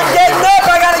God! I'm getting up.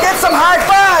 I gotta get some high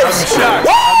fives. I'm shocked.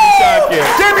 Woo! I'm shocked here.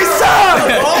 Give me some!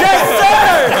 Yes, sir!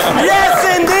 Yes,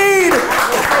 indeed!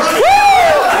 Woo!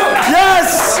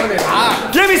 Yes!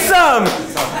 Give me some!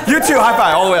 You too, high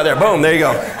five, all the way out there. Boom, there you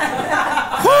go.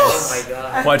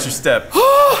 Watch your step.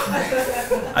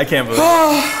 I can't believe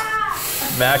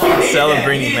it. Mac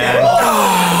Celebrini, man.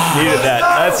 Needed that.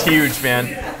 That's huge, man.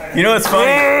 You know what's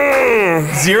funny?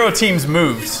 0 teams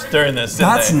moved during this.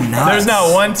 That's nuts. There's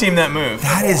not one team that moved.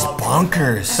 That is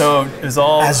bonkers. So it was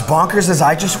all As bonkers as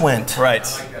I just went. right.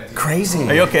 Crazy.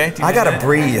 Are you okay? I gotta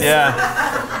breathe. Yeah.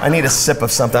 I need a sip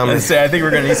of something. I'm I think we're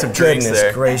gonna need some drinks Goodness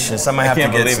there. gracious. I might have to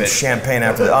can't get believe some it. champagne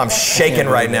after that. Oh, I'm shaking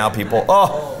right now, people.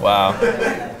 Oh. Wow.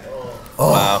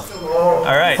 Wow. All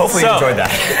right. Hopefully you so, enjoyed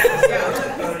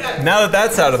that. Now that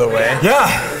that's out of the way, Yeah.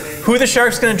 who are the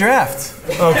Sharks gonna draft?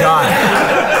 Oh, God.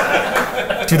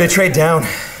 Do they trade down?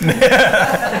 Oh,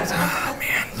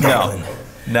 man. Macklin.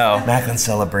 No. Macklin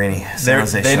Celebrini. San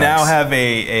Jose They now Sharks. have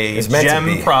a It's meant to gem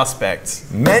be. prospect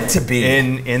Meant to be.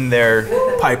 in their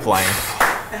pipeline.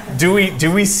 Do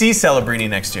we see Celebrini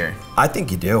next year? I think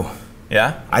you do.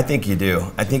 Yeah. I think you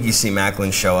do. I think you see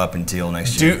Macklin show up in Teal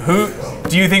next year.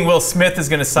 Do you think Will Smith is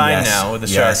going to sign Yes. now with the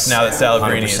Yes. Sharks now that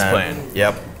Celebrini is 100%. playing?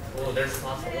 Yep.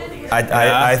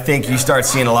 I think you start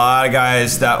seeing a lot of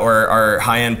guys that are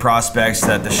high-end prospects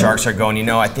that the Sharks are going,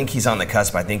 I think he's on the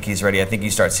cusp. I think he's ready. I think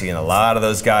you start seeing a lot of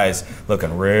those guys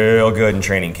looking real good in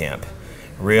training camp.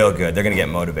 Real good. They're going to get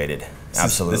motivated.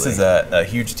 Absolutely. This is a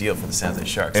huge deal for the San Jose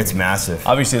Sharks. It's massive.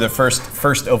 Obviously, their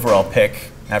first overall pick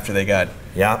after they got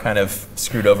Yeah. kind of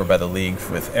screwed over by the league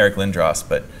with Eric Lindros,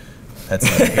 but that's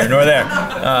neither here nor there.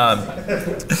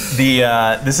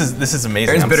 This is amazing.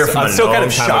 Aaron's bitter from I'm still kind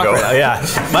of long time shocked. ago.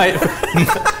 Right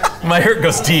now. Yeah, my hurt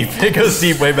goes deep. It goes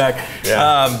deep way back.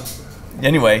 Yeah.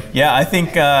 Anyway, yeah, I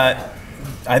think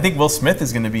Will Smith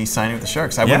is going to be signing with the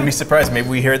Sharks. I wouldn't be surprised. Maybe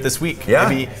we hear it this week. Yeah.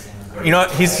 Maybe,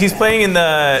 he's playing in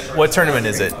what tournament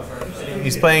is it?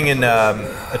 He's playing in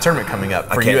a tournament coming up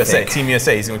for can't USA, think. Team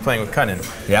USA. He's going to be playing with Cunnin.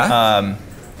 Yeah?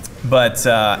 But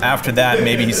after that,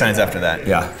 maybe he signs after that.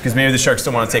 Yeah. Because maybe the Sharks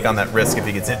don't want to take on that risk if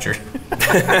he gets injured.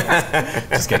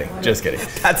 Just kidding.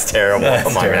 That's terrible. That's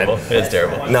Come on, terrible. man. It's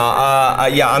terrible. No,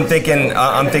 I'm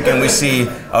thinking we see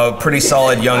a pretty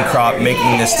solid young crop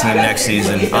making this team next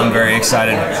season. I'm very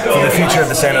excited for the future of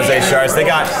the San Jose Sharks. They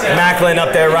got Macklin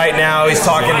up there right now. He's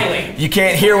talking. You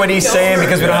can't hear what he's saying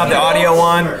because we don't have the audio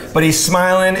on, but he's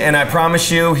smiling, and I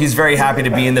promise you, he's very happy to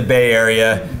be in the Bay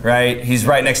Area. Right? He's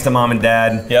right next to mom and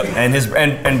dad. Yep. And his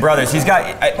and brothers. He's got.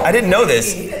 I didn't know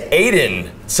this. Aiden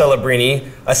Celebrini,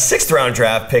 a 6th round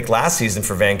draft pick last season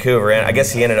for Vancouver, and I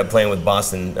guess he ended up playing with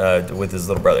Boston with his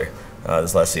little brother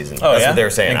this last season. Oh, That's yeah? what they were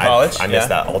saying. In college? I missed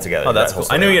Yeah. that altogether. Oh, that's That cool.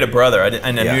 whole I knew he had a storyline. brother.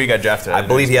 I knew he got drafted. I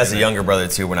believe he has a younger brother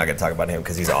too. We're not going to talk about him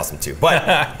because he's awesome too. But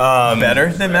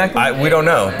better than Macklin. we don't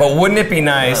know. But wouldn't it be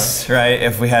nice, right,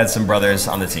 if we had some brothers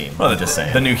on the team? I'm just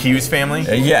saying. The new Hughes family.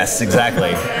 Yes,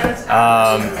 exactly.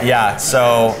 Yeah,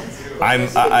 so I'm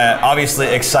obviously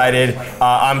excited.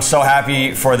 I'm so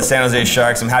happy for the San Jose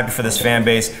Sharks. I'm happy for this fan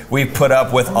base. We've put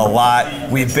up with a lot.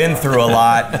 We've been through a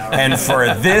lot. And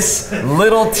for this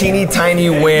little teeny tiny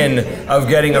win of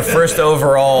getting a first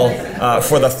overall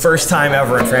for the first time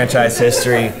ever in franchise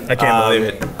history. I can't believe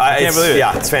it. I can't believe it.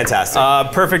 Yeah, it's fantastic.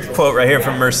 Perfect quote right here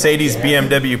from Mercedes,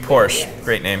 BMW, Porsche.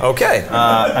 Great name. Okay.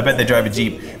 I bet they drive a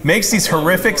Jeep. Makes these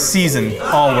horrific season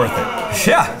all worth it.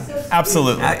 Yeah.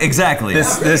 Absolutely. Exactly.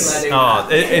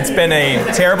 It's been a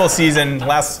terrible season.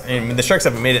 The Sharks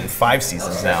haven't made it in 5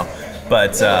 seasons now.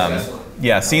 But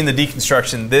seeing the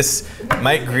deconstruction, this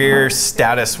Mike Greer's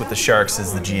status with the Sharks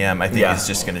as the GM, I think is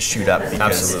just going to shoot up.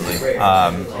 Because, Absolutely.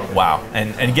 Wow.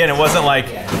 And again, it wasn't like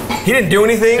he didn't do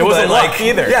anything. It wasn't but luck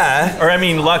either. Yeah. Or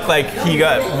luck like he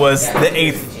was the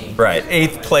 8th Right.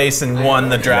 8th place and won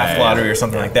the draft lottery or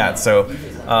something like that. So,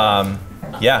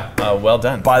 well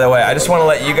done. By the way, I just want to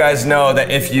let you guys know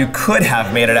that if you could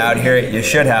have made it out here, you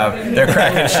should have. They're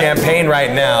cracking champagne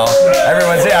right now.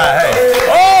 Everyone's, hey.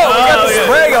 Oh, we got the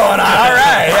spray going on. All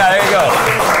right, there you go.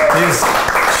 He's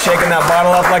shaking that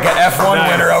bottle up like an F1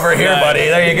 winner over here, buddy.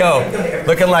 There you go.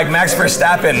 Looking like Max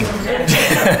Verstappen.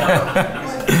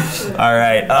 All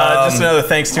right. Just another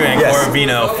thanks to Ancora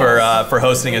Vino for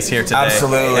hosting us here today.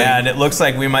 Absolutely. And it looks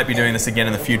like we might be doing this again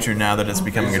in the future now that it's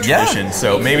becoming a tradition. Yeah.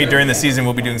 So maybe during the season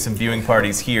we'll be doing some viewing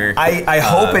parties here. I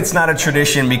hope it's not a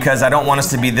tradition because I don't want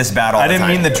us to be this bad all the time. I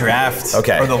didn't mean the draft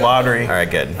or the lottery. All right,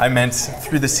 good. I meant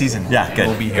through the season. Yeah, good.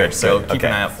 We'll be here. So keep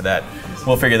an eye out for that.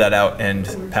 We'll figure that out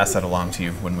and pass that along to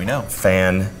you when we know.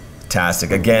 Fantastic.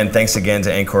 Again, thanks again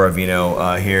to Ancora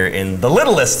Vino here in the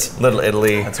Little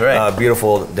Italy. That's right.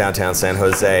 Beautiful downtown San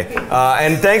Jose.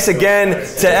 And thanks again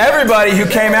to everybody who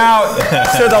came out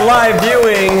to the live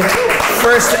viewing,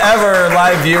 first ever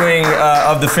live viewing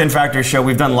of the Fin Factor show.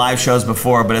 We've done live shows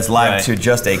before, but it's live to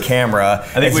just a camera. I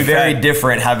think it's very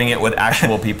different having it with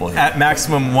actual people here. At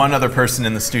maximum, one other person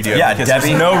in the studio. Yeah, because Debbie.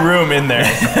 There's no room in there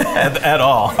at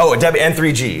all. Oh, Debbie,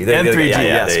 N3G. N3G,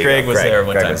 yes. Greg was there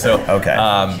one time. So, okay.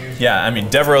 Yeah, I mean,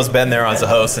 Devereaux's been there as a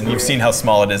host, and you've seen how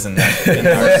small it is in our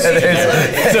studio.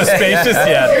 So spacious,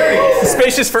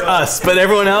 spacious for us, but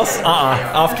everyone else,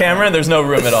 off camera, there's no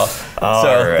room at all.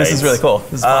 This is really cool.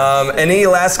 This is fun. Any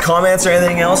last comments or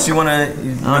anything else you want to?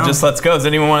 Just let's go. Does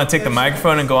anyone want to take the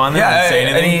microphone and go on there and say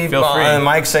anything? Feel free.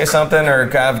 Mike, say something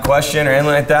or have a question or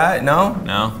anything like that. No.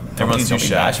 No. Everyone's too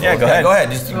shy. Yeah, go ahead. Go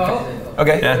ahead.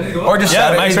 Okay. Yeah. Or just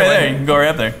the mic's right there. You can go right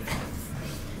up there.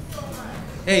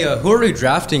 Hey, who are we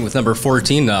drafting with number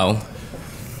 14 now?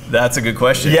 That's a good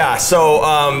question. Yeah, so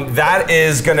that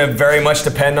is going to very much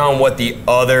depend on what the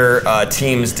other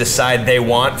teams decide they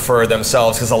want for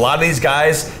themselves. Because a lot of these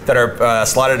guys that are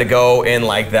slotted to go in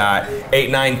like that 8,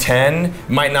 9, 10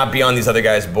 might not be on these other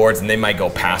guys' boards, and they might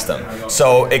go past them.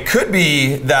 So it could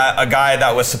be that a guy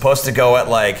that was supposed to go at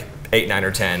like 8, 9,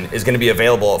 or 10 is going to be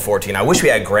available at 14. I wish we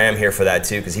had Graham here for that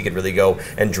too, because he could really go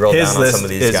and drill down on some of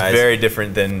these guys. His list is very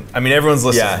different than, I mean, everyone's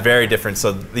list is very different.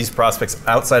 So these prospects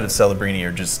outside of Celebrini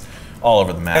are just all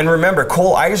over the map. And remember,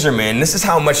 Cole Iserman, this is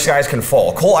how much guys can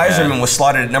fall. Cole Iserman was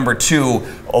slotted at number 2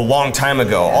 a long time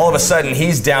ago. All of a sudden,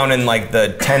 he's down in like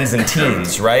the 10s and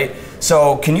teens, right?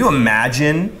 So can you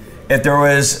imagine if there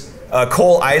was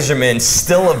Cole Iserman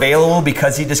still available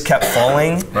because he just kept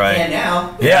falling? Right. Yeah,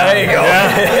 now. Yeah, there you go.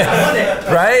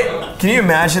 Yeah. Right? Can you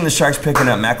imagine the Sharks picking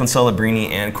up Macklin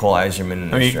Celebrini and Cole Iserman in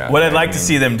this draft? What I'd like to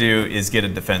see them do is get a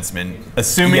defenseman.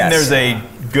 Assuming there's a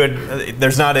good,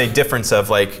 there's not a difference of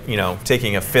like, you know,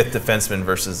 taking a 5th defenseman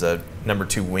versus a number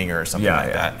 2 winger or something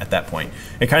like that at that point.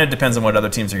 It kind of depends on what other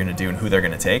teams are going to do and who they're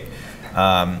going to take.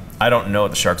 I don't know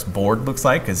what the Sharks board looks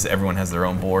like because everyone has their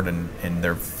own board and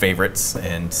their favorites,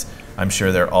 and I'm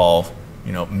sure they're all,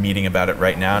 you know, meeting about it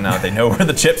right now. Now they know where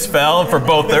the chips fell for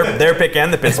both their pick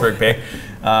and the Pittsburgh pick.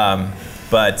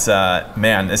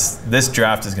 Man, this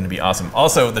draft is going to be awesome.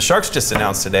 Also, the Sharks just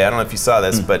announced today, I don't know if you saw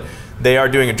this, but they are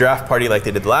doing a draft party like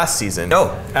they did last season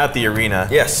at the arena.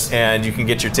 Yes. And you can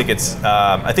get your tickets.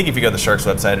 I think if you go to the Sharks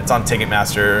website, it's on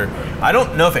Ticketmaster. I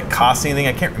don't know if it costs anything.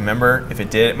 I can't remember if it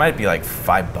did. It might be like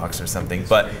 $5 or something.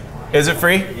 But is it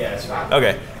free? Yeah, it's free.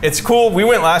 Okay. It's cool. We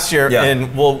went last year,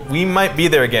 and we might be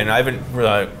there again. I haven't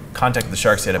contacted the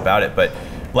Sharks yet about it, but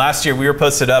last year we were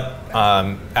posted up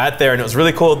at there, and it was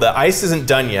really cool. The ice isn't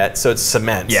done yet, so it's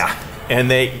cement. Yeah. And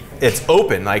it's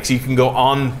open, like, so you can go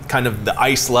on kind of the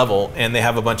ice level, and they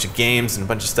have a bunch of games and a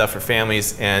bunch of stuff for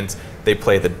families, and they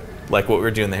play like what we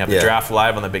were doing. They have the draft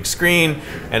live on the big screen,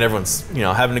 and everyone's, you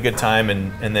know, having a good time.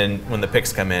 And then when the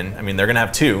picks come in, I mean, they're gonna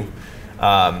have 2.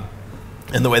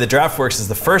 And the way the draft works is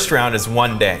the first round is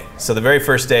 1 day. So the very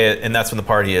first day, and that's when the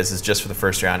party is just for the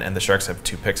first round, and the Sharks have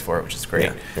 2 picks for it, which is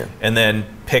great. Yeah. And then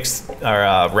picks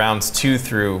are rounds 2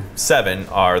 through 7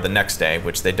 are the next day,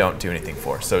 which they don't do anything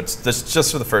for. So it's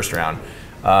just for the first round.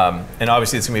 And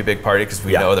obviously it's going to be a big party because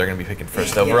we know they're going to be picking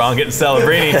first overall and getting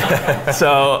Celebrini.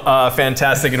 So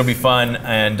fantastic, it'll be fun.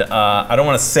 And I don't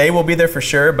want to say we'll be there for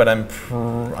sure, but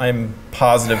I'm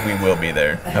positive we will be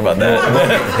there. How about that?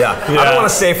 I don't want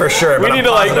to say for sure, but we need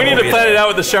to plan it out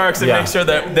with the Sharks and make sure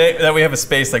that we have a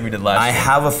space like we did last year. I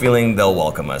have a feeling they'll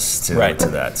welcome us to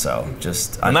that. So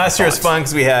and last year was fun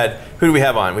because we had, who do we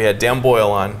have on? We had Dan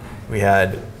Boyle on. We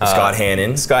had Scott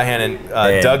Hannon,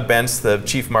 Doug Bentz, the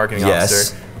chief marketing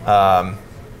officer.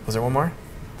 Was there one more?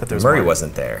 Murray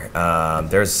wasn't there.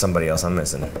 There's somebody else I'm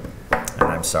missing, and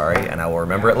I'm sorry, and I will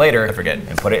remember it later. I forget.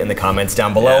 And put it in the comments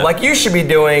down below, like you should be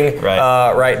doing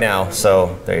right now.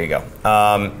 So there you go.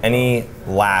 Any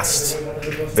last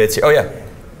bits here? Oh yeah.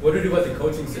 What do you do about the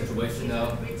coaching situation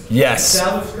now? Yes.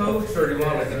 Established coach, or do you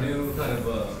want like a new kind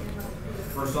of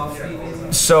first off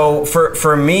season? So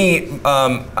for me,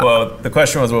 well, the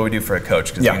question was what we do for a coach,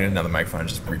 because Yeah. we need another microphone,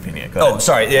 just repeating it. Go oh, ahead.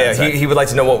 sorry. Yeah, he would like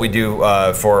to know what we do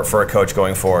for a coach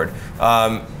going forward.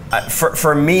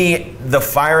 For me, the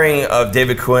firing of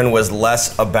David Quinn was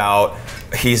less about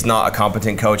he's not a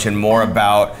competent coach and more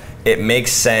about it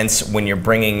makes sense when you're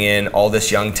bringing in all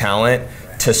this young talent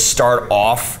to start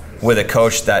off with a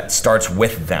coach that starts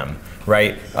with them.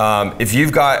 Right? If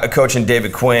you've got a coach in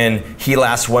David Quinn, he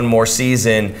lasts one more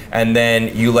season, and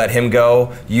then you let him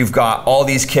go, you've got all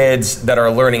these kids that are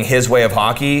learning his way of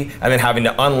hockey, and then having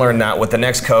to unlearn that with the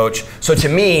next coach. So to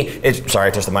me, sorry,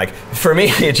 I touched the mic. For me,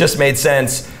 it just made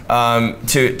sense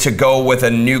to go with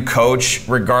a new coach,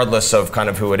 regardless of kind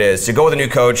of who it is. To go with a new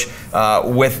coach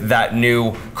with that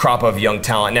new crop of young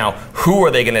talent. Now, who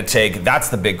are they going to take? That's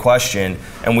the big question.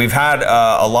 And we've had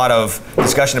a lot of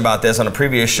discussion about this on a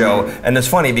previous show. And it's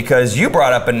funny because you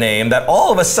brought up a name that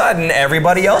all of a sudden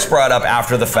everybody else brought up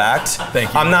after the fact.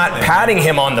 Thank you. I'm not patting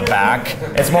him on the back.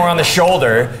 It's more on the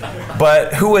shoulder.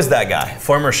 But who is that guy?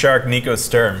 Former Shark Nico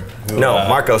Sturm. No,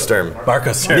 Marco Sturm.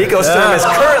 Marco Sturm. Nico Sturm is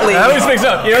currently, I always mix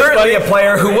up. You know, currently a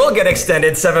player who will get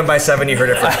extended 7x7. You heard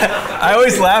it from I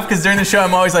always laugh because during the show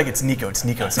I'm always like, it's Nico, it's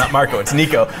not Marco, it's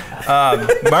Nico.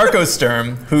 Marco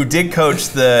Sturm, who did coach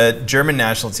the German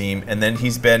national team, and then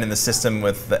he's been in the system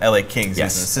with the LA Kings.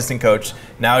 Yes. He's an assistant coach.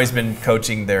 Now he's been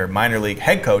coaching their minor league,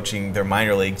 head coaching their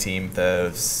minor league team, the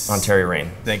Ontario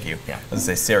Reign. Thank you. Yeah. I was going to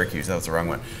say Syracuse, that was the wrong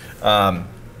one.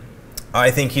 I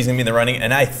think he's going to be in the running,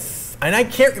 and I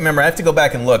can't remember. I have to go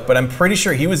back and look, but I'm pretty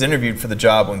sure he was interviewed for the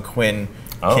job when Quinn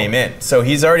came in. So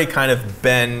he's already kind of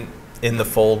been in the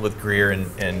fold with Greer and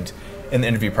in the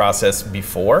interview process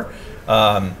before.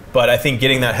 But I think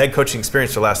getting that head coaching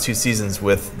experience for the last 2 seasons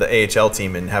with the AHL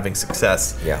team and having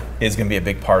success is going to be a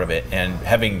big part of it. And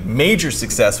having major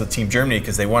success with Team Germany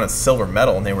because they won a silver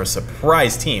medal and they were a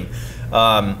surprise team.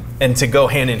 And to go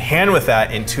hand in hand with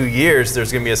that in 2 years,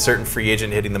 there's going to be a certain free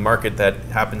agent hitting the market that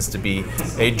happens to be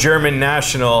a German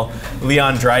national,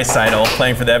 Leon Draisaitl,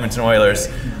 playing for the Edmonton Oilers.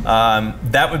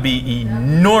 That would be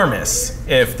enormous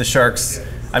if the Sharks.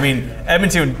 I mean,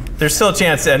 Edmonton, there's still a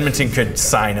chance Edmonton could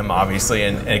sign him, obviously,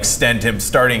 and extend him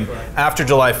starting after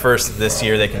July 1st this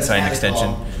year. They can sign an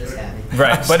extension.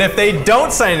 Right. But if they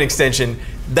don't sign an extension,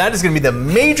 that is going to be the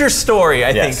major story,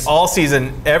 I think, all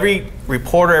season. Every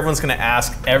reporter, everyone's going to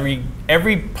ask every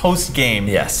post game,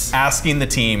 asking the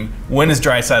team, when is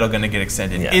Draisaitl going to get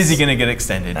extended? Is he going to get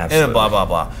extended? Absolutely. And blah blah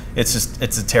blah.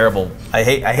 It's a terrible. I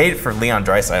hate it for Leon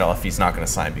Draisaitl if he's not going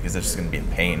to sign because it's just going to be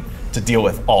a pain to deal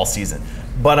with all season.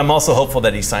 But I'm also hopeful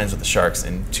that he signs with the Sharks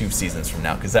in 2 seasons from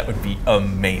now because that would be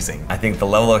amazing. I think the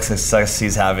level of success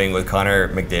he's having with Connor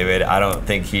McDavid, I don't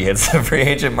think he hits the free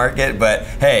agent market. But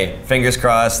hey, fingers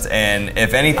crossed. And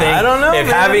if anything, I don't know, if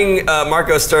having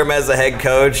Marco Sturm as the head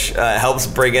coach helps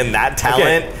bring in that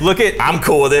talent, I'm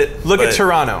cool with it. Look at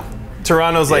Toronto.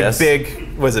 Toronto's like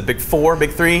big. Was it Big 4,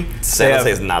 Big 3? San Jose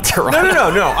is not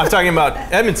Toronto. No. I'm talking about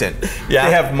Edmonton. They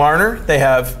have Marner, they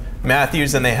have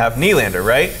Matthews, and they have Nylander,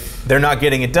 right? They're not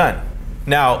getting it done.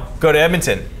 Now, go to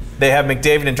Edmonton. They have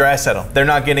McDavid and Draisaitl. They're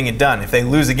not getting it done. If they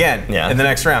lose again in the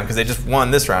next round, because they just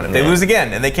won this round. If they lose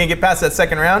again and they can't get past that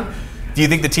second round, do you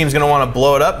think the team's going to want to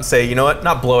blow it up and say, you know what,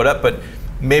 not blow it up, but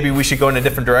maybe we should go in a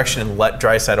different direction and let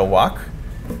Draisaitl walk?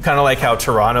 Kind of like how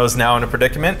Toronto's now in a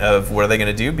predicament of what are they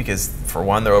going to do, because for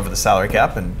one, they're over the salary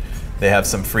cap and they have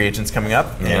some free agents coming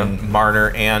up in Marner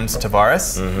and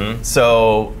Tavares.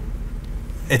 So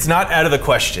it's not out of the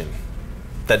question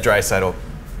that Draisaitl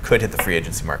could hit the free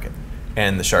agency market.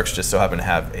 And the Sharks just so happen to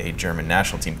have a German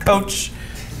national team coach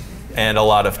and a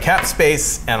lot of cap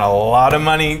space and a lot of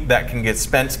money that can get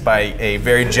spent by a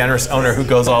very generous owner who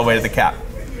goes all the way to the cap.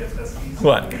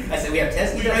 What? I said we have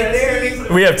Teskey's right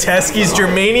there. We have Teskey's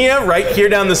Germania right here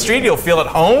down the street. You'll feel at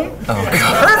home. Oh,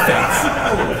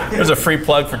 God. Perfect. There's a free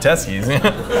plug for Teskey's.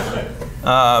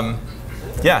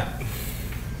 Yeah.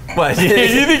 What? I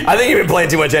think you've been playing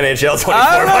too much NHL 24.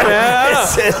 I don't know,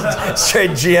 man. It's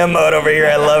straight GM mode over here.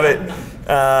 I love it.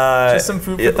 Just some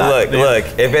food for thought. Look.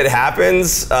 If it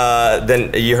happens,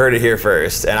 then you heard it here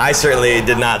first, and I certainly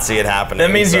did not see it happening.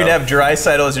 That means you'd have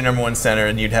Draisaitl as your number 1 center,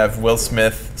 and you'd have Will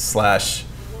Smith /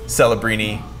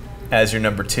 Celebrini as your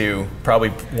number 2.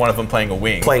 Probably one of them playing a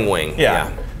wing. Playing wing. Yeah.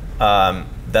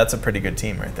 That's a pretty good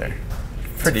team right there.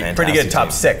 Pretty good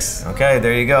top 6. Okay,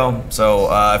 there you go. So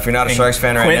if you're not a Sharks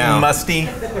fan right now, Quentin Musty.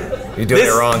 You're doing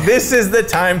it wrong. This is the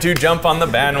time to jump on the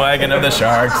bandwagon of the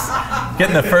Sharks.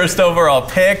 Getting the first overall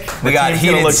pick. We got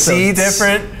heated seats. So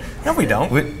different. No, we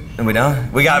don't. We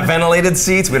don't? We got ventilated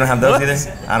seats. We don't have those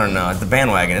either? I don't know. The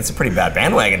bandwagon. It's a pretty bad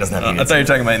bandwagon. It doesn't have heated I thought you were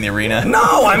talking about in the arena.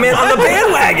 No, I meant on the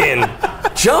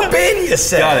bandwagon. Jump in, you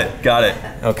said. Got it.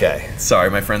 Okay.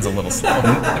 Sorry, my friend's a little slow.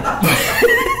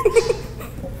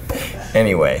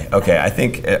 Anyway, okay, I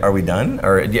think, are we done?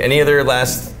 Or any other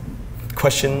last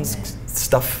questions,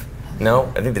 stuff? No?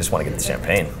 I think they just want to get the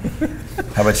champagne.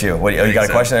 How about you? What, you got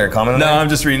a question or a comment on No, that? I'm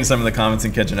just reading some of the comments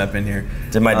and catching up in here.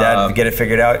 Did my dad get it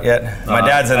figured out yet? My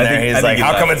dad's in there. He's like,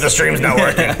 how come the stream's not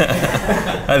working?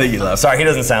 I think he left. Sorry, he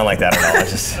doesn't sound like that at all. I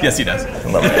just, Yes, he does. I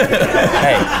love it.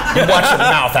 Hey, you watch your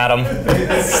mouth, Adam.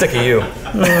 Sick of you.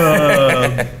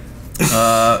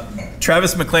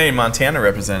 Travis McLean, Montana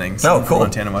representing. Oh, cool.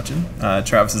 Montana watching.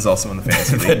 Travis is also in the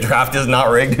fantasy The league. draft is not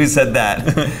rigged. Who said that?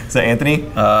 Is that Anthony?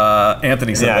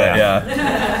 Anthony said that,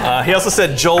 yeah. He also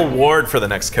said Joel Ward for the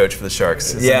next coach for the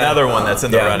Sharks. It's another one that's in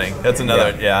the running. That's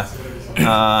another, yeah.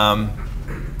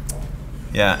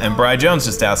 And Bri Jones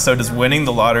just asked, so does winning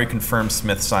the lottery confirm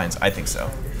Smith signs? I think so.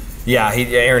 Yeah,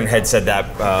 Aaron had said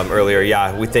that earlier.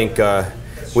 Yeah, we think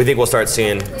we'll start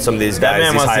seeing some of these guys. That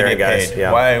man these wants to hiring get guys. paid.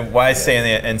 Yeah. Why stay in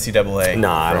the NCAA?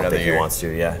 No, I for don't another think year? he wants to.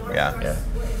 Yeah. Yeah.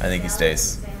 I think he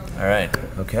stays. All right.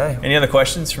 Okay. Any other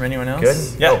questions from anyone else?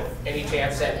 Good. Yeah. Any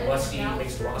chance that Musty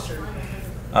makes the roster?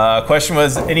 Question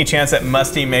was, any chance that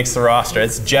Musty makes the roster?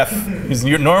 It's Jeff, who's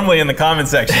normally in the comment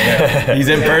section. He's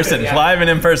in person, live and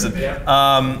in person.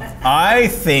 I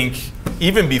think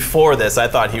even before this, I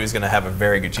thought he was going to have a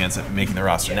very good chance of making the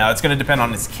roster. Now, it's going to depend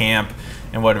on his camp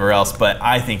and whatever else, but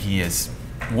I think he is.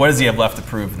 What does he have left to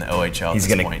prove in the OHL? He's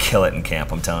going to kill it in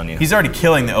camp, I'm telling you. He's already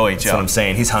killing the OHL. That's what I'm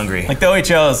saying. He's hungry. Like the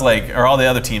OHL is like, or all the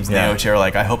other teams in the OHL are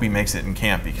like, I hope he makes it in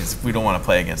camp because we don't want to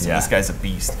play against him. This guy's a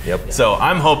beast. Yep. So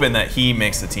I'm hoping that he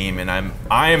makes the team, and I mean,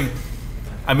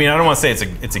 I don't want to say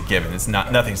it's a given. It's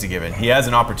not, nothing's a given. He has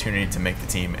an opportunity to make the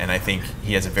team, and I think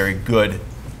he has a very good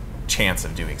chance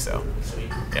of doing so.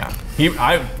 Yeah,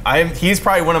 he's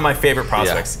probably one of my favorite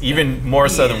prospects, even more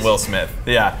so than Will Smith.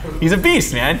 Yeah, he's a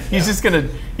beast, man. He's just gonna,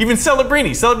 even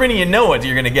Celebrini, you know what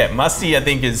you're gonna get. Musty, I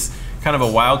think, is kind of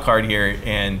a wild card here,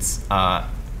 and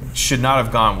should not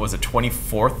have gone. Was it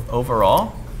 24th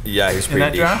overall? Yeah, he's pretty in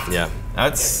that deep. draft. Yeah,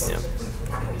 that's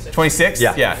 26.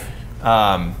 Yeah.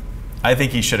 I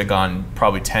think he should have gone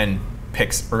probably 10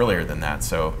 picks earlier than that.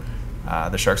 So.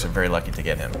 The Sharks are very lucky to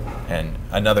get him. And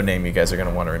another name you guys are going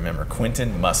to want to remember,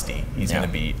 Quentin Musty. He's going to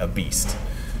be a beast.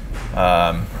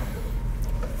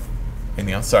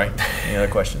 Anything else? Sorry. Any other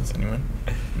questions? Anyone?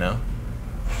 No?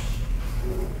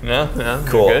 No?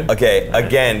 cool. Good? Okay,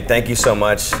 again, thank you so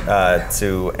much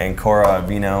to Ancora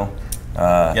Vino.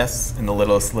 Yes, in the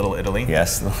littlest Little Italy.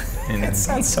 Yes. It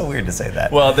sounds so weird to say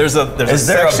that. Well, there's a Is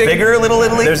there section, a bigger Little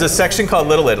Italy? There's a section called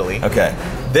Little Italy. Okay.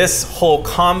 This whole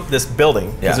this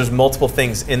building, because Yeah. there's multiple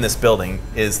things in this building,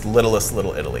 is littlest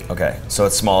Little Italy. Okay, so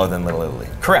it's smaller than Little Italy.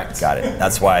 Correct. Got it.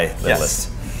 That's why littlest.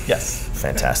 Yes.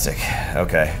 Fantastic.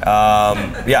 Okay.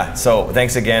 Yeah. So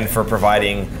thanks again for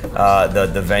providing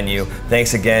the venue.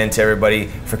 Thanks again to everybody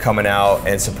for coming out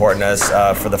and supporting us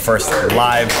for the first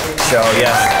live show.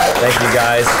 Yes. Thank you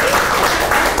guys.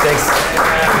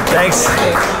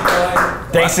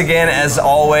 Thanks again, as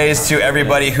always, to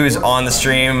everybody who's on the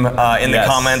stream in the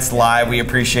comments live. We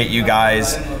appreciate you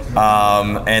guys.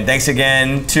 And thanks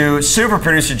again to super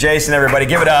producer Jason. Everybody,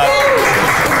 give it up.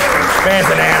 Man's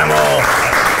an animal.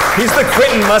 He's the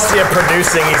Quentin Musty of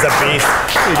producing. He's a beast.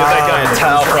 You get that guy a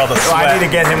towel for all the sweat. I need to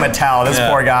get him a towel. This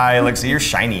poor guy looks. You're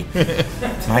shiny.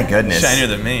 My goodness. Shinier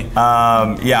than me.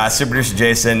 Yeah, super producer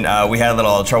Jason. We had a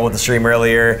little trouble with the stream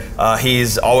earlier.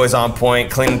 He's always on point,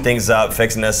 cleaning things up,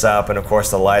 fixing us up, and of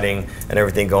course the lighting and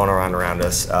everything going around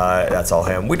us. That's all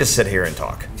him. We just sit here and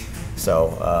talk.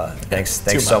 So thanks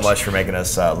so much for making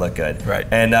us look good. Right.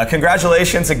 And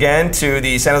congratulations again to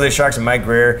the San Jose Sharks and Mike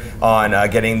Greer on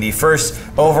getting the first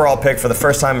overall pick for the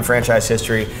first time in franchise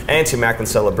history, and to Macklin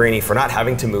Celebrini for not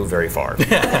having to move very far. Good?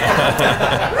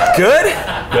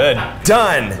 Good.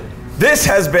 Done. This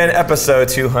has been episode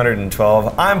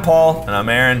 212. I'm Paul. And I'm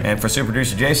Aaron. And for super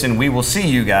producer Jason, we will see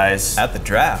you guys At the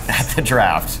draft. at the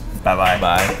draft. Bye-bye.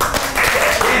 Bye.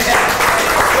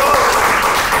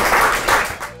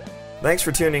 Thanks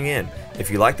for tuning in. If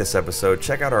you like this episode,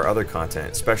 check out our other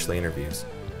content, especially interviews.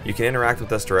 You can interact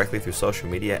with us directly through social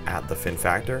media at The Fin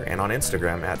Factor and on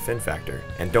Instagram at Fin Factor.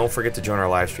 And don't forget to join our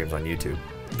live streams on YouTube.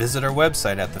 Visit our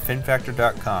website at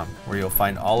thefinfactor.com, where you'll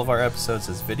find all of our episodes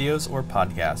as videos or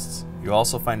podcasts. You'll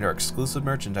also find our exclusive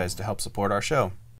merchandise to help support our show.